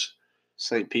year's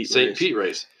St. Pete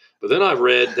race. But then I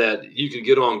read that you could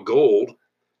get on Gold,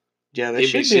 they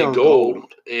NBC should be on Gold,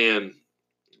 and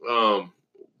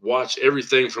watch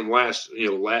everything from all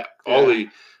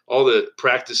the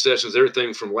practice sessions,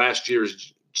 everything from last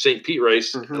year's St. Pete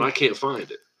race, and I can't find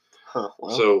it. Huh,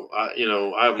 well, so I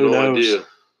have no idea.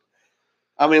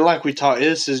 I mean, like we talked,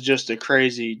 this is just a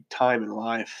crazy time in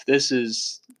life. This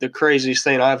is the craziest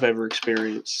thing I've ever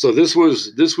experienced. So this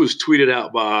was tweeted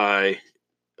out by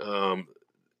IndyCar,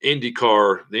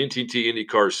 the NTT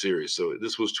IndyCar series. So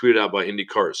this was tweeted out by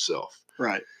IndyCar itself.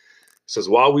 Right. It says,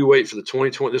 while we wait for the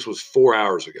 2020, this was 4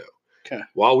 hours ago. Okay.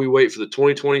 While we wait for the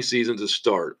 2020 season to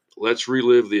start, let's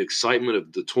relive the excitement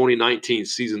of the 2019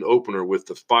 season opener with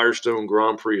the Firestone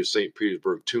Grand Prix of St.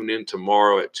 Petersburg. Tune in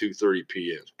tomorrow at 2:30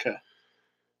 p.m. Okay.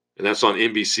 And that's on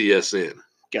NBCSN.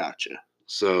 Gotcha.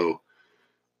 So,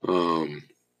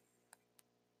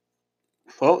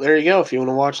 well, there you go. If you want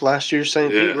to watch last year's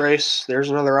St. Pete race, there's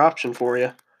another option for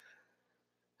you.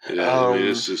 Yeah,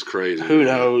 it's just crazy. Who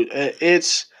knows?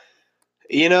 It's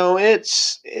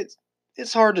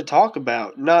it's hard to talk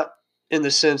about. Not in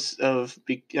the sense of,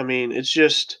 it's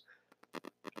just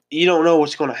you don't know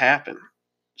what's going to happen.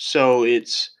 So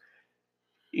it's,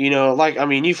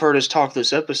 you've heard us talk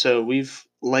this episode. We've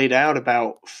laid out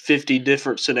about 50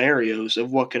 different scenarios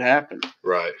of what could happen.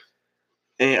 Right.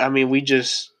 And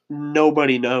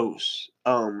nobody knows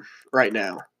right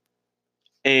now.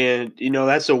 And,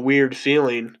 that's a weird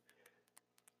feeling,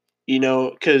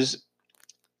 because,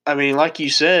 like you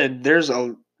said, there's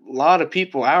a lot of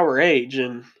people our age,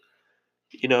 and,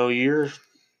 you're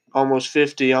almost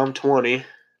 50, I'm 20.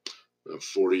 I'm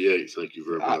 48, thank you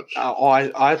very much.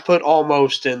 I put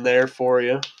almost in there for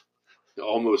you.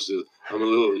 Almost is. I'm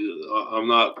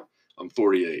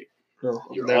 48. Oh,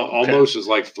 almost is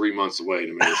like 3 months away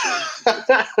to me.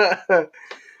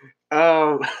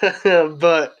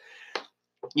 But,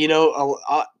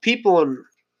 people in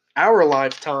our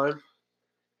lifetime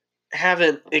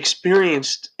haven't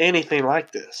experienced anything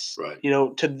like this. Right.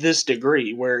 To this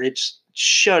degree where it's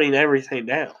shutting everything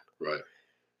down. Right.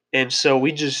 And so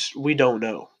we don't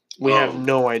know. We have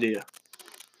no idea.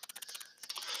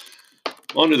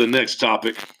 On to the next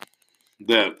topic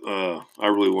that I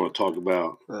really want to talk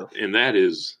about, and that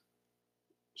is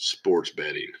sports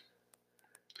betting,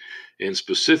 and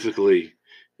specifically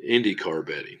IndyCar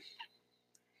betting.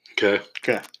 Okay.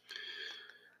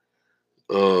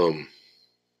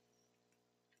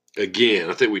 Again,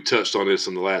 I think we touched on this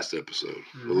in the last episode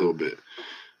a little bit,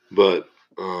 but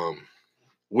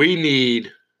we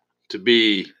need to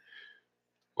be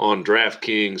on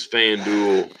DraftKings,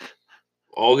 FanDuel,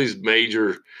 all these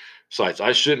major sites.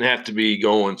 I shouldn't have to be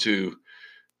going to,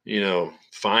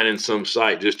 finding some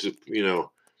site just to,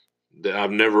 that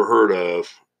I've never heard of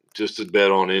just to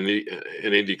bet on an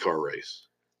IndyCar race.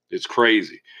 It's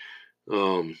crazy.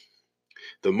 The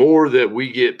more that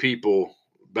we get people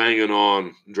banging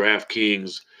on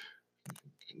DraftKings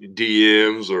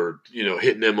DMs or,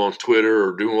 hitting them on Twitter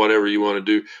or doing whatever you want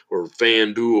to do, or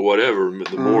FanDuel or whatever,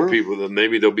 the more people, that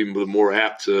maybe they'll be more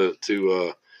apt to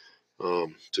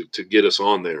get us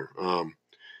on there.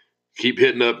 Keep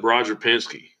hitting up Roger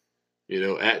Penske,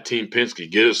 at Team Penske.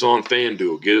 Get us on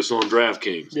FanDuel. Get us on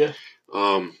DraftKings. Yeah.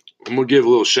 I'm gonna give a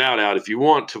little shout out if you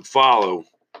want to follow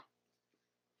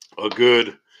a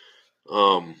good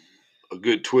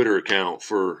Twitter account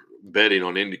for betting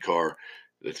on IndyCar.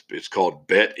 It's called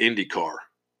Bet IndyCar,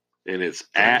 and it's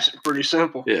pretty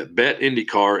simple. Yeah, Bet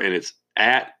IndyCar, and it's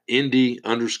at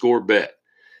Indy_bet.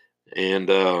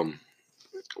 And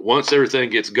once everything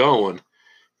gets going,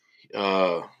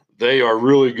 they are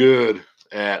really good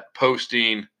at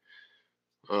posting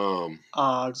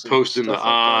odds, posting the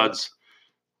odds,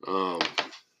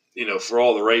 for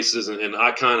all the races, and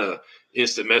I kind of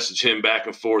instant message him back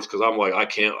and forth because I'm like, I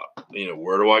can't,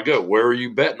 where do I go? Where are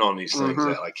you betting on these things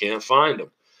at? I can't find them.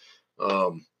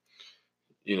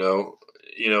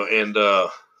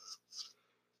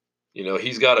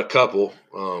 He's got a couple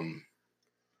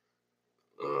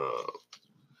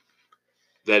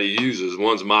that he uses.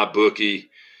 One's MyBookie,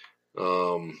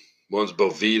 one's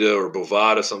Bovita or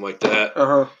Bovada, something like that.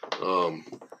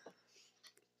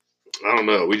 I don't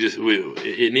know.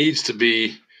 It needs to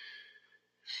be.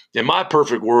 In my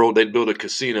perfect world, they'd build a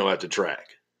casino at the track,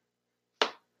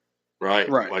 right?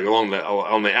 Like on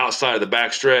the outside of the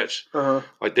backstretch.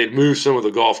 Like they'd move some of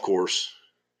the golf course,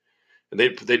 and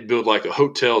they'd build like a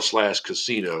hotel /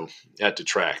 casino at the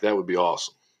track. That would be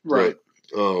awesome, right?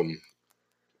 But,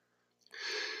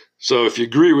 so if you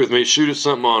agree with me, shoot us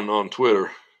something on Twitter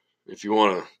if you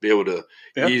want to be able to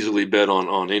easily bet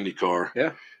on IndyCar.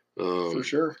 Yeah, for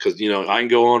sure. Because I can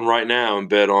go on right now and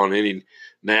bet on any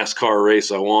NASCAR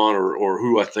race I want, or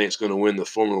who I think is going to win the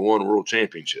Formula One World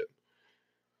Championship.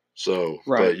 So,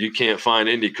 but you can't find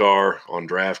IndyCar on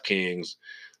DraftKings,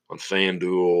 on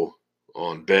FanDuel,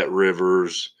 on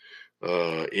BetRivers,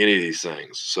 any of these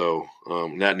things. So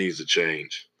that needs to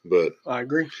change. But I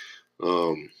agree.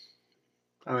 I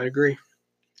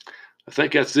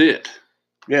think that's it.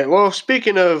 Yeah. Well,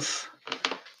 speaking of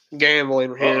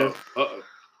gambling here,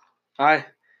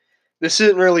 this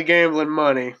isn't really gambling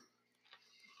money,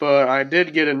 but I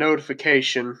did get a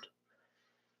notification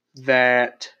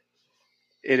that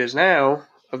it is now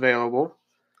available.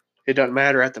 It doesn't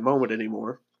matter at the moment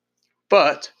anymore,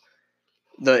 but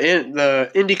the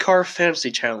IndyCar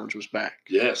Fantasy Challenge was back.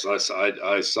 Yes, I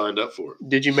signed up for it.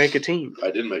 Did you make a team?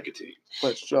 I did make a team.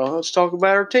 Let's talk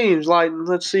about our teams, Lighten.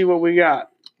 Let's see what we got.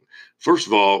 First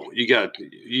of all, you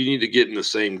need to get in the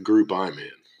same group I'm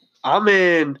in. I'm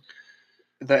in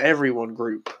the everyone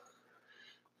group.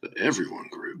 The everyone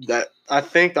group. That I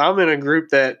think I'm in a group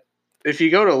that if you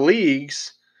go to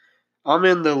leagues, I'm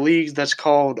in the leagues that's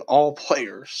called all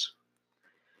players.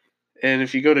 And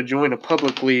if you go to join a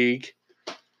public league,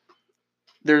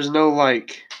 there's no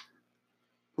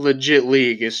legit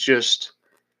league. It's just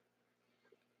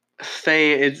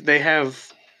they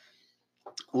have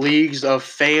leagues of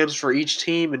fans for each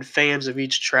team and fans of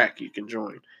each track you can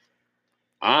join.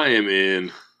 I am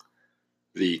in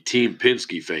the Team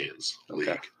Penske Fans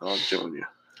League. I'll join you.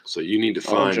 So you need to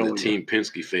find the Team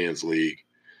Penske Fans League.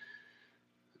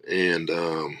 And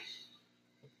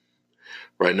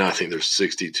right now I think there's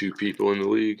 62 people in the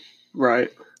league.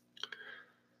 Right.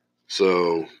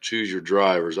 So choose your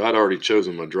drivers. I'd already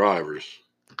chosen my drivers.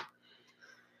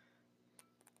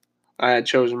 I had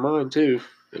chosen mine too.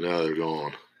 And now they're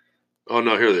gone. Oh,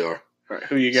 no, here they are. All right,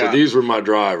 who you got? So these were my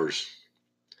drivers.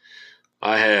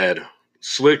 I had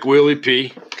Slick Willie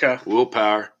P. Okay.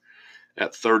 Willpower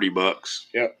at $30.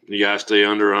 Yep. You guys stay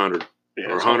under 100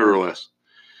 or 100 or less.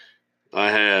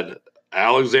 I had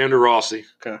Alexander Rossi.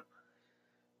 Okay.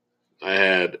 I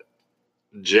had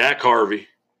Jack Harvey.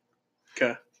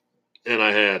 Okay. And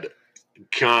I had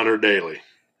Connor Daly.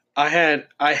 I had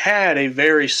a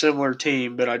very similar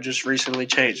team, but I just recently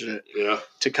changed it. Yeah.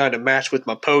 To kind of match with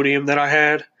my podium that I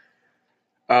had.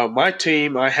 My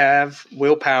team, I have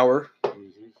Willpower.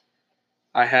 Mm-hmm.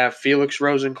 I have Felix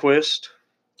Rosenquist.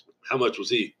 How much was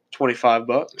he?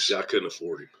 $25. See, I couldn't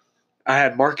afford him. I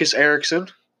had Marcus Ericsson.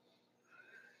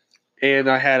 and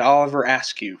I had Oliver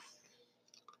Askew.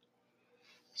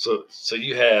 So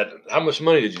you had, how much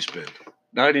money did you spend?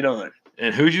 $99.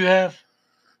 And who'd you have?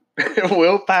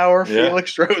 Will Power,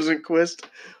 Felix Rosenquist,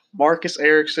 Marcus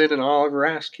Ericsson, and Oliver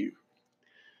Askew.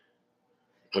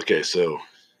 Okay, so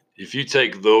if you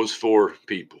take those 4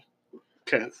 people,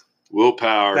 okay, Will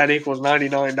Power, that equals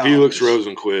 $99. Felix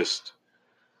Rosenquist,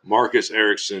 Marcus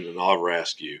Ericsson, and Oliver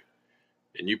Askew,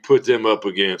 and you put them up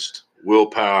against Will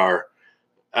Power,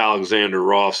 Alexander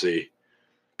Rossi,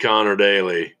 Connor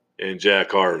Daly, and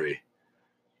Jack Harvey,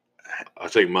 I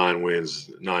think mine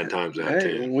wins 9 times out of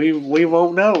 10. We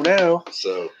won't know now.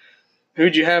 So,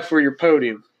 who'd you have for your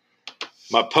podium?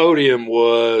 My podium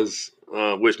was,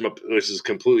 which is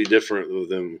completely different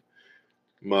than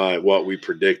what we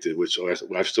predicted, which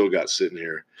I've still got sitting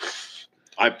here.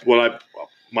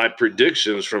 My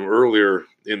predictions from earlier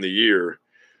in the year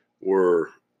were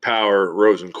Power,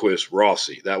 Rosenquist,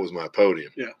 Rossi. That was my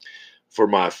podium. Yeah. For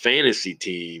my fantasy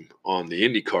team on the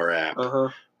IndyCar app,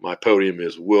 my podium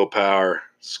is Will Power,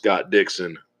 Scott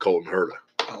Dixon, Colton Herta.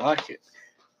 I like it.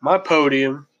 My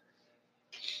podium,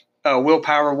 Will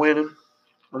Power winning,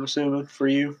 I'm assuming, for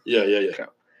you. Yeah. Okay.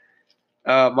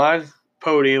 My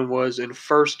podium was in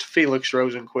first Felix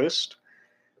Rosenquist,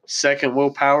 second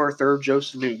Will Power, third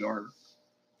Joseph Newgarden.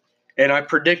 And I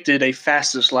predicted a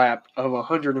fastest lap of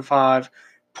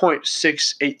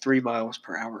 105.683 miles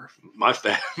per hour. My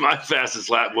fastest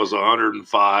lap was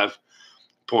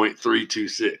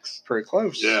 105.326. Pretty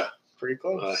close. Yeah. Pretty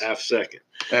close. Half second.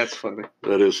 That's funny.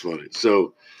 That is funny.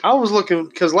 So I was looking,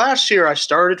 because last year I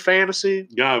started fantasy.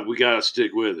 God, we got to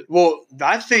stick with it. Well,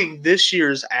 I think this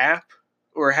year's app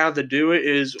or how to do it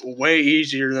is way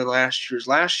easier than last year's.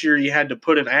 Last year you had to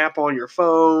put an app on your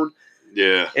phone.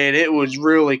 Yeah. And it was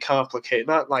really complicated.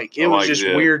 Not like it was just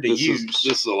weird to use.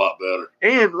 This is a lot better.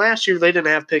 And last year they didn't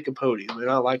have pick a podium,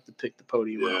 and I like to pick the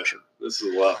podium option. This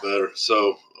is a lot better.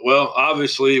 So, well,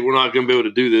 obviously we're not going to be able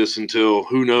to do this until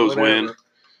who knows when.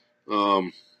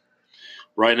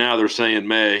 Right now they're saying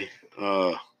May.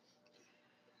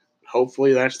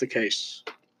 Hopefully that's the case.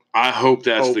 I hope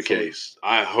that's the case.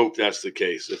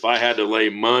 If I had to lay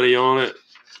money on it,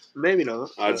 maybe not.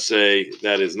 I'd say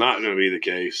that is not going to be the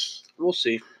case. We'll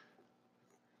see.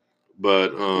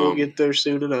 But we'll get there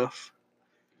soon enough.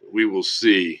 We will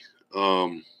see.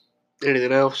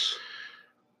 Anything else?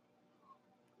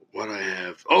 What I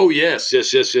have? Oh, yes.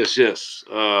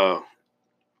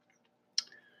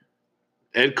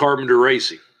 Ed Carpenter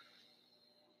Racing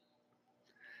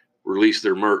released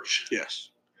their merch. Yes.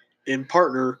 In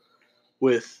partner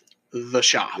with The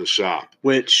Shop. The Shop.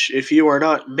 Which, if you are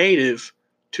not native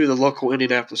to the local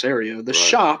Indianapolis area, The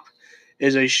Shop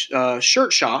is a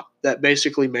shirt shop that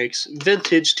basically makes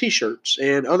vintage T-shirts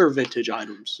and other vintage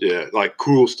items. Yeah, like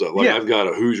cool stuff. Like I've got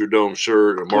a Hoosier Dome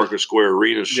shirt, a Market Square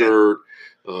Arena shirt.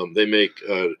 They make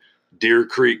a Deer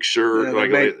Creek shirt.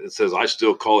 It says, I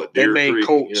still call it Deer Creek. They make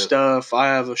Colt stuff. I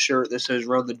have a shirt that says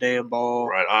Run the Damn Ball.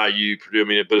 Right, IU,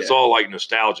 Purdue. But it's all like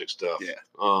nostalgic stuff. Yeah.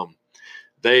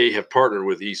 They have partnered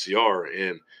with ECR,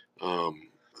 and I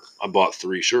bought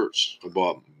 3 shirts. I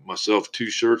bought myself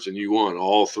 2 shirts and you won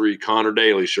all 3 Connor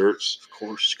Daly shirts. Of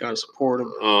course, got to support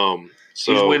him.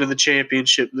 So he's winning the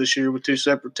championship this year with 2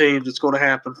 separate teams. It's going to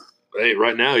happen. Hey,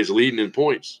 right now he's leading in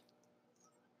points.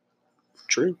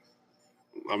 True.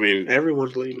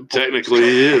 Everyone's leading. Technically,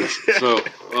 he is. So,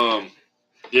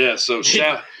 So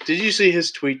did you see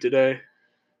his tweet today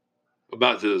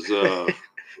about this?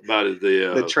 About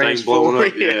the train blowing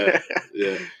up? Yeah.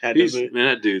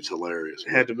 That dude's hilarious.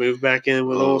 Man. Had to move back in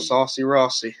with old Saucy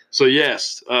Rossi. So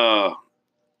yes, go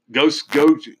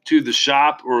to the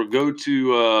shop or go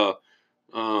to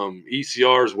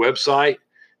ECR's website,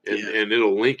 and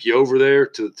it'll link you over there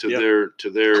to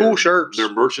their cool shirts,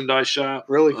 their merchandise shop.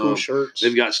 Really cool shirts.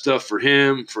 They've got stuff for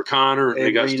him, for Connor.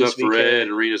 They got stuff for Ed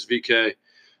and Renus VK.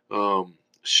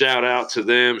 Shout out to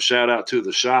them. Shout out to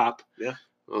the shop. Yeah.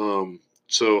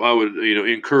 So I would,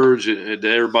 encourage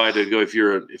everybody to go if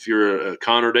you're a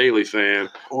Connor Daly fan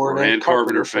or an Ed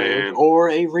Carpenter fan or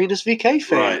a Renus VK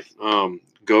fan. Right.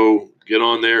 Go get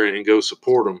on there and go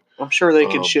support them. I'm sure they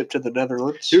can ship to the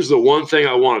Netherlands. Here's the one thing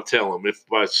I want to tell them: if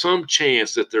by some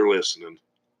chance that they're listening,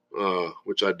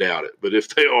 which I doubt it, but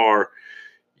if they are,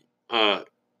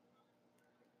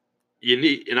 you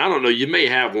need, and I don't know, you may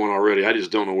have one already. I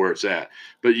just don't know where it's at.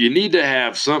 But you need to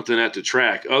have something at the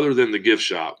track other than the gift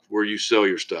shop where you sell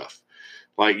your stuff.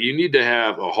 Like you need to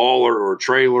have a hauler or a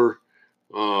trailer.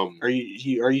 Are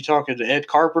you talking to Ed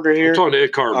Carpenter here? I'm talking to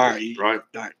Ed Carpenter, right?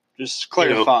 All right. Just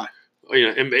clarify.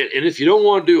 And if you don't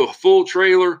want to do a full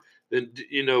trailer, then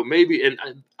maybe. And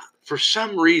for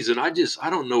some reason, I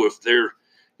don't know if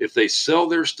if they sell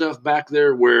their stuff back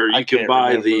there where you can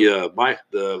buy the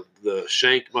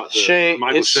Shank,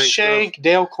 Michael Shank stuff.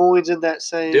 Dale Coyne's in that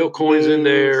same. Dale Coyne's in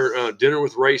there. Dinner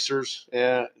with Racers.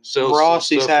 Yeah.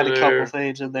 Rossi's had a couple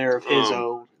things in there of his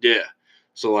own. Yeah.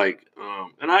 So like,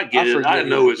 and I get it. I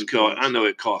know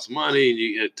it costs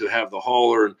money to have the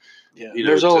hauler. And,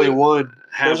 there's only one.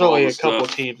 There's only a couple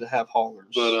of teams that have haulers.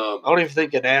 But I don't even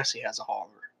think Ganassi has a hauler.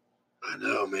 I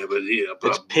know, man, but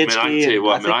I can tell you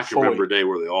what, I can remember a day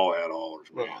where they all had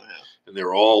haulers, man. Oh, yeah. And they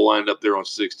were all lined up there on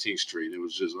 16th Street. It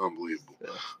was just unbelievable.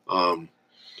 Yeah.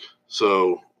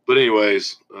 But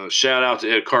anyways, shout out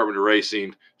to Ed Carpenter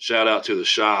Racing. Shout out to the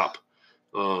shop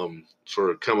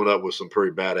for coming up with some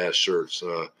pretty badass shirts.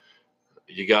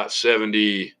 You got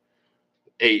 $78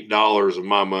 of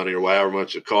my money, or however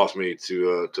much it cost me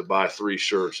to buy 3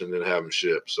 shirts and then have them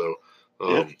shipped. So.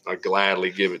 I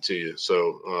gladly give it to you.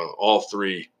 So all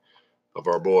 3 of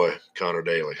our boy Connor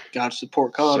Daly. Got to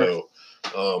support Connor.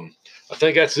 So I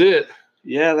think that's it.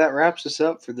 Yeah, that wraps us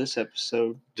up for this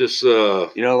episode. Just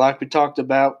like we talked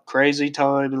about, crazy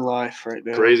time in life right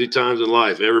now. Crazy times in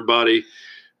life. Everybody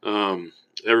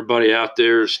out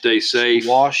there, stay safe.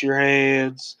 Wash your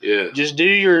hands. Yeah. Just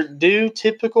do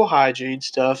typical hygiene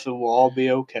stuff, and we'll all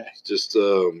be okay. Just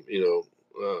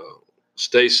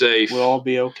stay safe. We'll all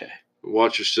be okay.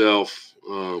 Watch yourself.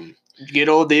 Get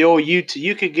on the old YouTube.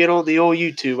 You can get on the old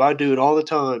YouTube. I do it all the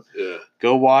time. Yeah.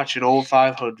 Go watch an old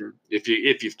 500. If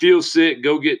you feel sick,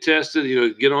 go get tested.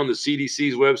 Get on the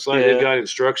CDC's website. They've got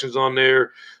instructions on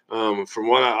there. From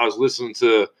what I was listening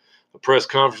to a press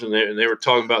conference and they were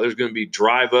talking about, there's going to be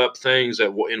drive-up things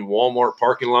in Walmart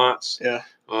parking lots. Yeah.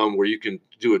 Where you can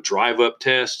do a drive-up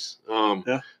test. So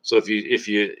if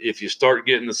you start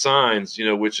getting the signs,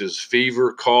 which is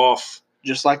fever, cough.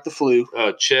 Just like the flu.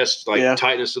 Chest,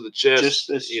 tightness of the chest.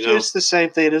 Just the same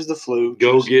thing as the flu.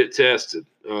 Get tested.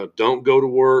 Don't go to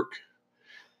work.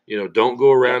 Don't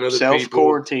go around other people.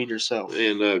 Self-quarantine yourself.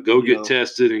 And go get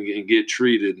tested and get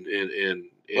treated. And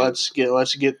let's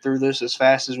get through this as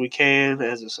fast as we can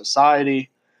as a society.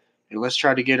 And let's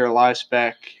try to get our lives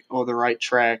back on the right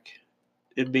track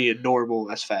and being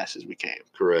normal as fast as we can.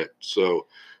 Correct. So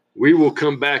we will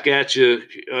come back at you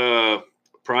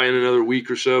probably in another week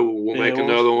or so. We'll make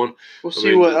another one. We'll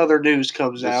see what other news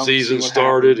comes out. The season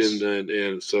started,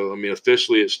 and so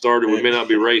officially it started. We may not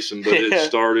be racing, but it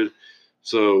started.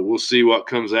 So we'll see what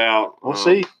comes out. We'll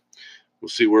see. We'll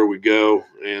see where we go.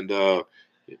 And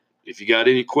if you got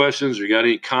any questions or you got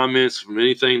any comments from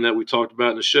anything that we talked about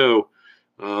in the show,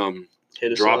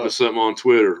 drop us something on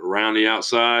Twitter, Around the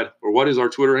Outside. Or what is our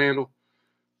Twitter handle?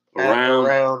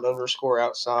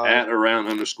 Around_outside. At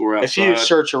 @around_outside. If you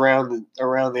search around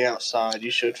the outside,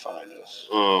 you should find us.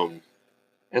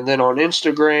 And then on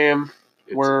Instagram,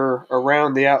 we're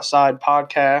Around the Outside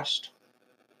Podcast.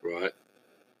 Right.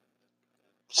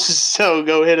 So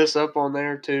go hit us up on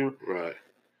there too. Right.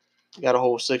 Got a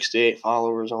whole 68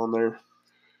 followers on there.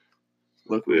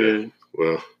 Looking good.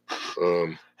 Well,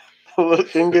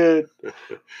 looking good.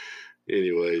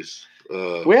 Anyways,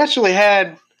 we actually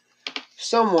had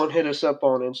someone hit us up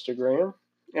on Instagram,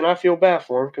 and I feel bad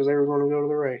for them because they were going to go to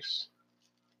the race.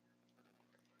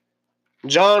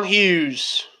 John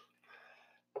Hughes,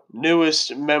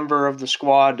 newest member of the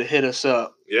squad to hit us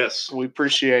up. Yes. We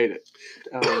appreciate it.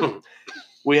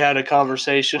 We had a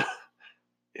conversation.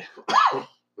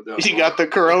 You got the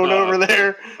corona over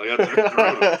there? I got the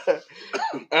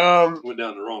corona. Went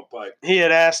down the wrong pipe. He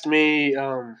had asked me,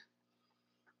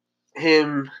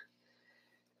 him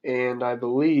and I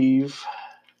believe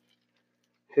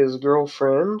his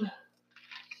girlfriend.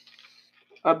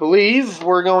 I believe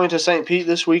we're going to St. Pete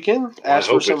this weekend. I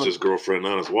hope it's his girlfriend,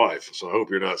 not his wife. So I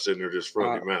hope you're not sitting there just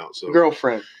fronting him out. So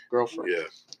girlfriend.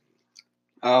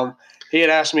 Yeah. He had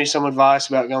asked me some advice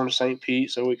about going to St.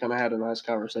 Pete, so we kind of had a nice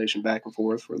conversation back and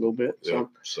forth for a little bit. So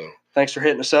thanks for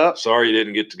hitting us up. Sorry you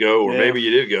didn't get to go, or maybe you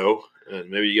did go, and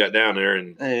maybe you got down there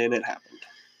and it happened.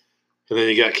 And then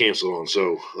you got canceled on.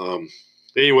 So,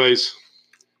 anyways,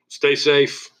 stay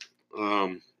safe.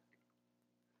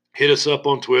 Hit us up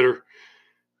on Twitter.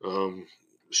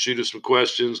 Shoot us some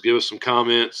questions. Give us some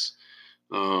comments.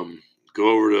 Go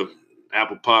over to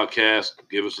Apple Podcast.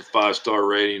 Give us a 5-star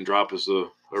rating. Drop us a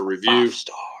review.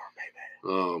 5-star,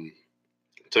 baby.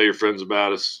 Tell your friends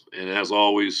about us. And as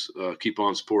always, keep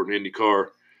on supporting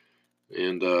IndyCar.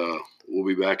 And we'll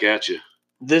be back at you.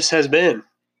 This has been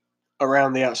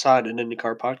Around the Outside, an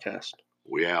IndyCar podcast.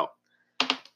 We out.